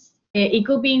questions. It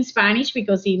could be in Spanish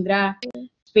because Indra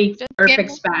speaks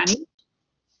perfect Spanish.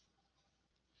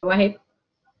 Go ahead.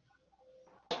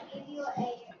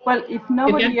 Well, if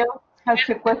nobody else has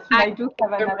a question, I do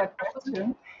have another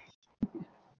question.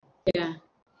 Yeah.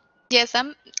 Yes,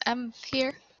 I'm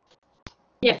here.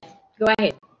 Yes, go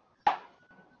ahead.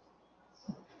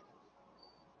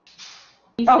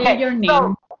 Please say your name.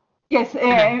 So, yes,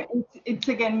 it's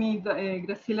again me,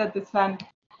 Graciela Tesan.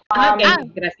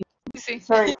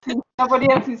 Sorry, since nobody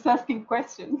else is asking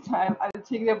questions, I'll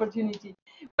take the opportunity.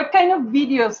 What kind of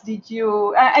videos did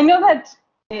you? I know that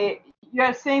you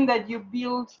are saying that you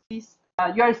built this.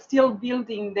 You are still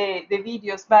building the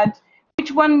videos, but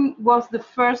which one was the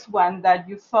first one that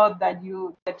you thought that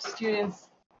students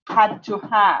had to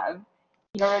have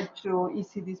in order to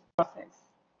ease this process?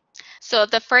 So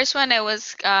the first one, it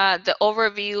was the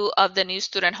overview of the new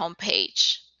student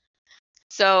homepage.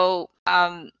 So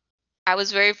I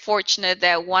was very fortunate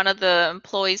that one of the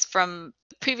employees from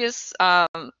the previous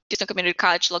Houston Community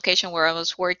College location where I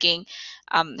was working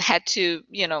had to,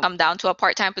 come down to a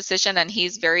part-time position, and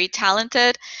he's very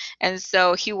talented. And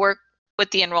so he worked with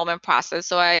the enrollment process.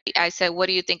 So I said, what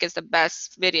do you think is the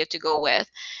best video to go with?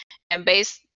 And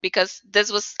because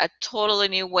this was a totally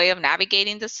new way of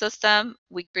navigating the system,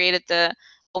 we created the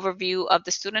overview of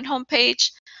the student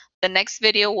homepage. The next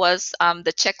video was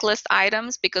the checklist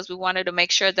items, because we wanted to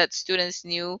make sure that students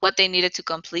knew what they needed to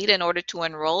complete in order to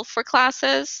enroll for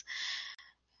classes.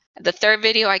 The third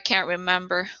video, I can't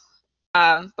remember,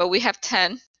 but we have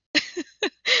 10.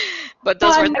 But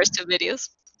those were the first two videos.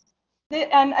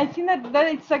 And I think that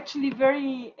it's actually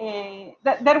very,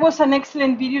 that was an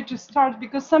excellent video to start,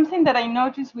 because something that I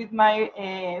noticed with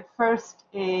my first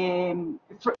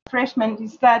freshmen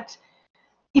is that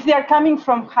if they are coming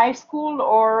from high school,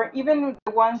 or even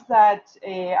the ones that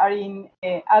are in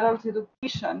adult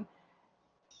education,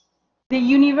 the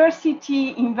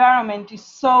university environment is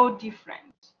so different.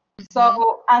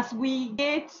 So as we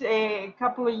get a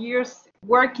couple of years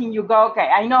working, you go, okay,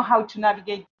 I know how to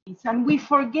navigate this. And we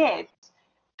forget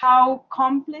how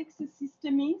complex the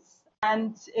system is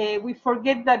and we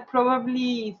forget that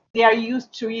probably they are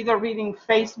used to either reading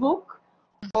Facebook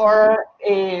or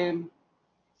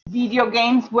video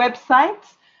games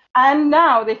websites, and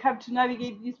now they have to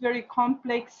navigate this very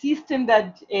complex system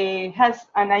that has,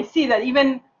 and I see that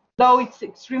even though it's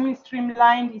extremely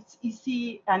streamlined, it's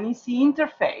an easy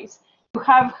interface, you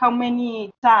have how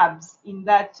many tabs in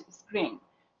that screen.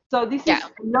 So this is a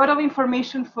lot of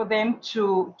information for them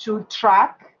to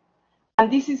track, and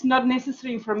this is not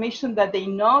necessary information that they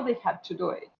know they have to do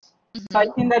it. So I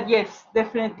think that, yes,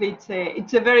 definitely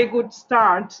it's a very good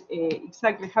start,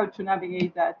 exactly how to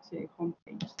navigate that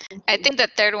homepage. I think the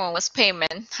third one was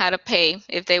payment, how to pay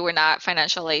if they were not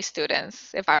financial aid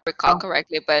students, if I recall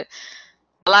correctly. But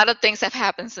a lot of things have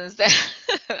happened since then.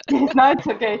 No, it's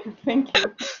okay. Thank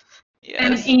you.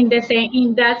 Yes. And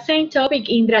in that same topic,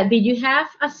 Indra, did you have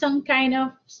some kind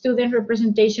of student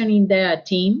representation in the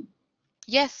team?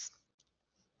 Yes.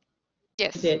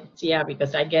 Yes. Yeah,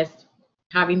 because I guess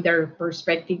having their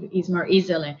perspective is more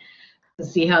easily to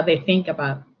see how they think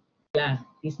about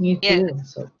this new tool.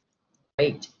 So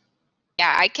great.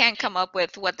 Yeah, I can't come up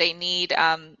with what they need.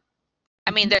 I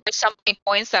mean, there's some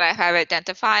points that I have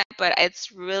identified, but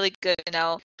it's really good to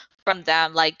know from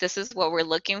them, like, this is what we're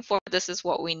looking for, this is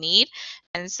what we need.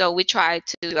 And so we try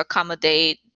to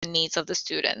accommodate the needs of the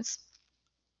students.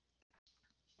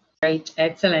 Great,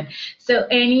 excellent. So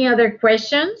any other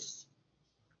questions?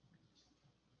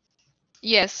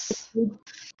 Yes.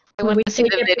 I want to see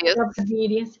the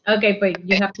videos. Okay, but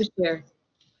you have to share.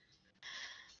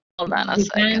 Hold on a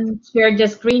second. You can share the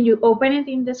screen. You open it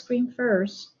in the screen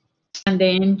first, and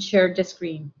then share the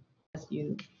screen, as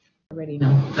you already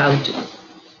know how to.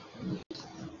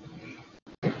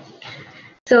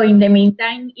 So in the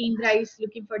meantime, Indra is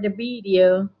looking for the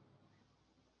video.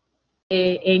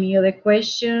 Any other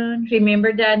question?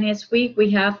 Remember that next week we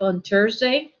have on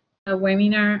Thursday a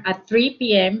webinar at 3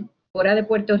 p.m. Hora de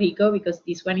Puerto Rico, because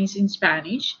this one is in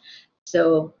Spanish.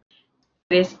 So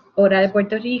it's Hora de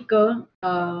Puerto Rico.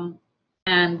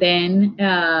 And then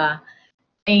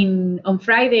on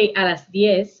Friday a las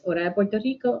 10, Hora de Puerto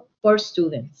Rico, for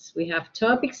students. We have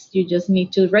topics. You just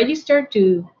need to register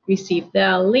to receive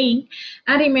the link.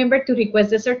 And remember to request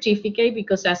the certificate,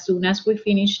 because as soon as we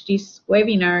finish this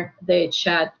webinar, the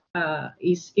chat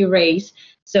is erased.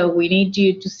 So we need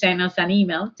you to send us an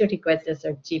email to request the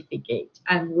certificate,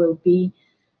 and will be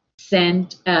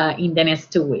sent in the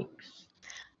next 2 weeks.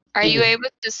 Are you able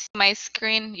to see my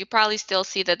screen? You probably still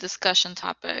see the discussion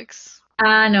topics.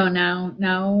 No,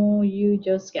 now you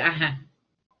just, yeah,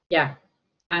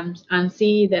 I'm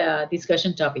see the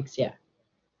discussion topics, yeah.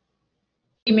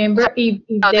 Remember, if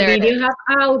the video has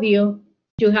audio,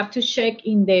 you have to check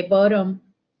in the bottom,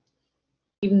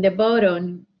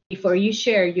 before you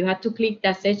share, you have to click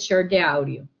that says share the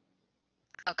audio.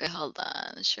 Okay, hold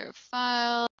on, share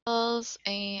files,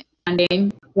 and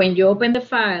then when you open the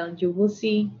file, you will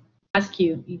ask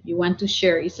you if you want to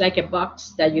share. It's like a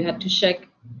box that you have to check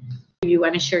if you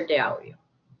want to share the audio.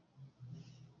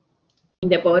 In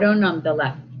the bottom on the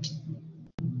left.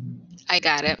 I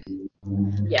got it.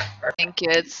 Yeah, perfect. Thank you.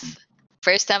 It's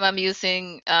first time I'm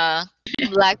using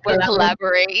Blackboard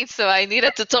Collaborate, so I need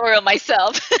a tutorial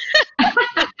myself.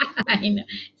 I know.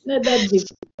 It's not that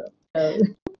difficult.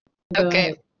 So,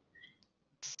 okay.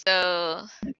 So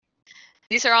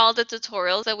these are all the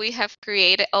tutorials that we have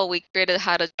created. Oh, we created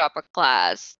how to drop a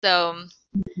class. So,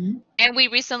 and we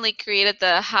recently created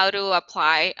the how to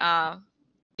apply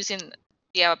using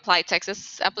the Apply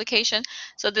Texas application.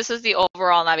 So this is the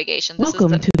overall navigation.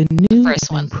 Welcome to the new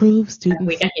and improved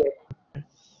student.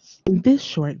 In this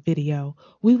short video,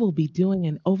 we will be doing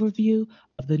an overview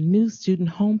of the new student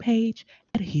homepage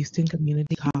at Houston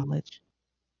Community College.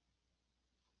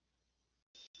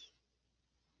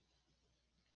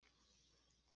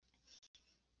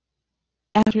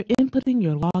 After inputting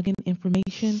your login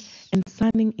information and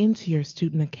signing into your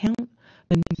student account,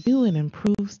 the new and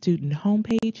improved student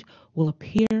homepage will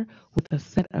appear with a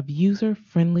set of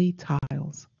user-friendly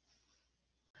tiles.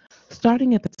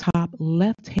 Starting at the top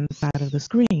left-hand side of the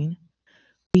screen,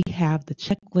 we have the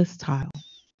checklist tile.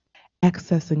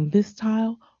 Accessing this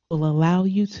tile will allow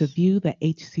you to view the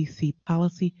HCC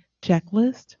policy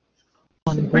checklist.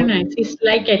 Super nice. It's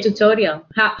like a tutorial.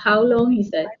 How long is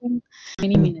that? How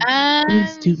many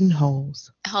minutes? Student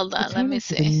holes. Hold on, let me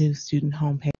see. The new student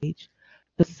homepage.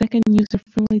 The second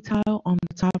user-friendly tile on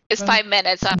the top. It's 5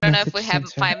 minutes. I don't know if we have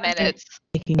 5 minutes.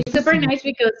 It's super nice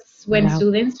because when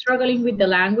students struggling with the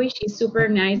language, it's super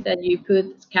nice that you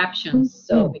put captions.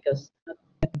 So because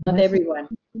not everyone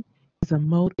is a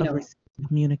mode of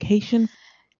communication.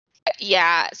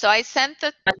 Yeah. So I sent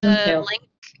the link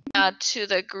to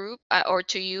the group or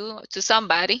to you, to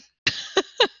somebody.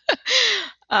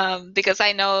 because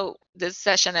I know this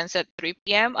session ends at 3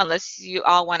 p.m. Unless you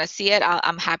all want to see it,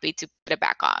 I'm happy to put it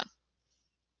back on.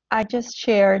 I just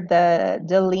shared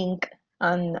the link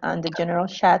on the general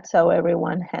chat, so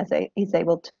everyone is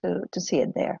able to see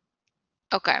it there.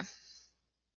 Okay.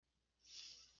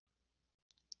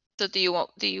 So do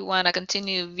you want to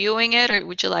continue viewing it, or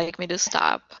would you like me to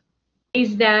stop?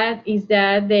 Is that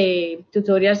the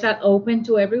tutorials are open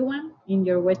to everyone in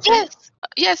your website? Yes,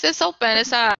 yes, it's open.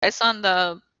 It's on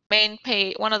the main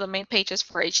page, one of the main pages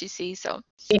for HEC. So.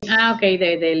 Okay,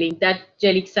 the link that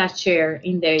Jelixa shared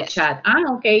in the Yes. chat.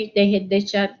 Okay, they had the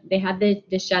chat. They had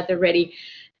the chat already.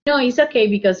 No, it's okay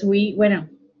because well,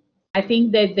 I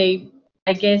think that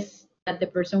I guess that the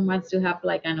person wants to have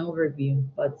like an overview,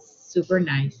 but super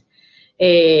nice.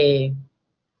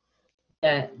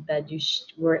 That you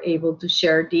were able to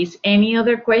share this. Any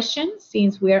other questions?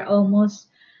 Since we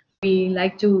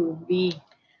like to be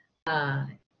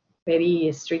very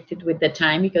restricted with the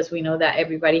time because we know that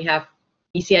everybody have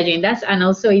busy agendas, and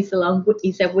also it's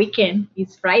a weekend.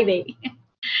 It's Friday.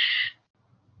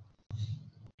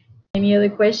 Any other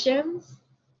questions?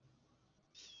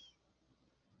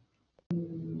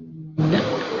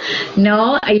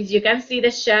 No, as you can see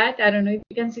the chat. I don't know if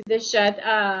you can see the chat,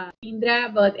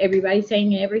 Indra, but everybody's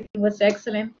saying everything was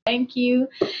excellent. Thank you.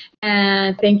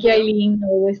 And thank you, Eileen,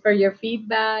 always for your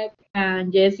feedback.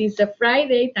 And yes, it's a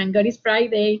Friday. Thank God it's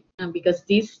Friday. Because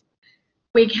this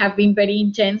week have been very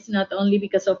intense, not only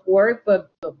because of work,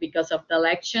 but because of the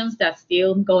elections that's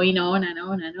still going on and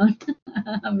on and on,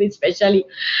 especially,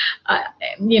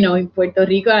 in Puerto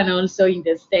Rico and also in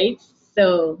the States.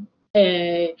 So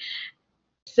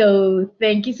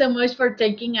thank you so much for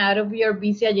taking out of your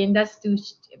busy agendas to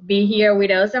be here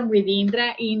with us and with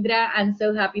Indra. Indra, I'm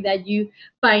so happy that you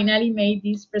finally made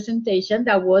this presentation.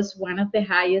 That was one of the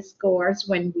highest scores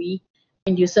when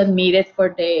you submitted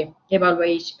for the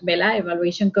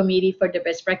evaluation committee for the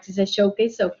best practices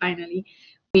showcase. So finally,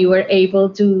 we were able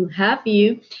to have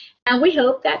you. And we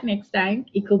hope that next time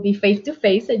it could be face to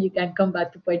face so you can come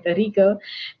back to Puerto Rico.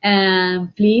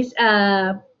 And please,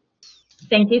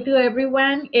 thank you to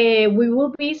everyone. We will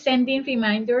be sending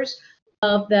reminders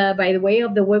by the way,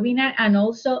 of the webinar and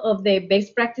also of the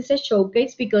best practices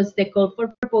showcase, because the call for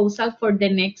proposal for the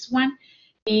next one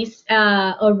is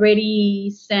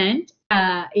already sent.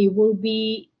 It will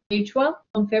be virtual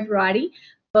on February,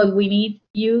 but we need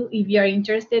you, if you are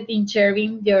interested in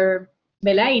sharing your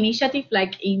initiative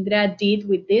like Indra did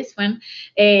with this one,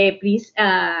 please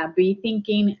be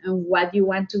thinking on what you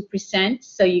want to present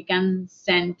so you can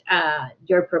send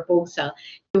your proposal.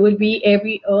 It will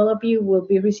be all of you will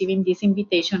be receiving this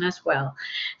invitation as well.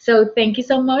 So thank you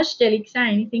so much, Jelixa.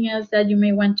 Anything else that you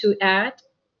may want to add?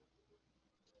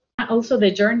 Also the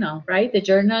journal, right? The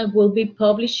journal will be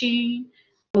published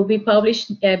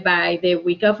by the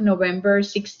week of November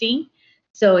 16th.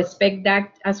 So expect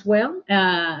that as well.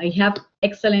 I have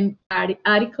excellent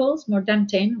articles, more than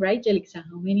 10, right, Jelixa?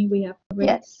 How many we have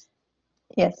already?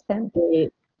 Yes, 10.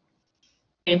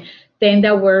 And 10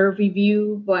 that were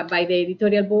reviewed by the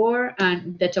editorial board,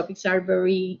 and the topics are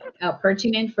very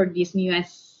pertinent for this new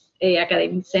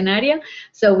academic scenario.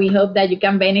 So we hope that you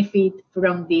can benefit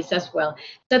from this as well.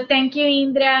 So thank you,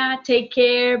 Indra. Take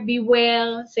care. Be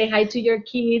well. Say hi to your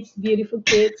kids, beautiful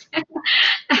kids.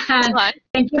 And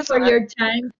thank you for your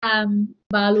time,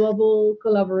 valuable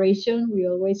collaboration. We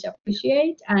always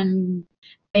appreciate. And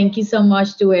thank you so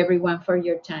much to everyone for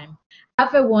your time.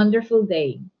 Have a wonderful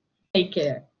day. Take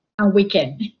care and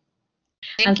weekend.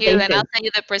 Thank you, and I'll send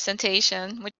you the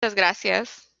presentation. Muchas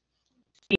gracias.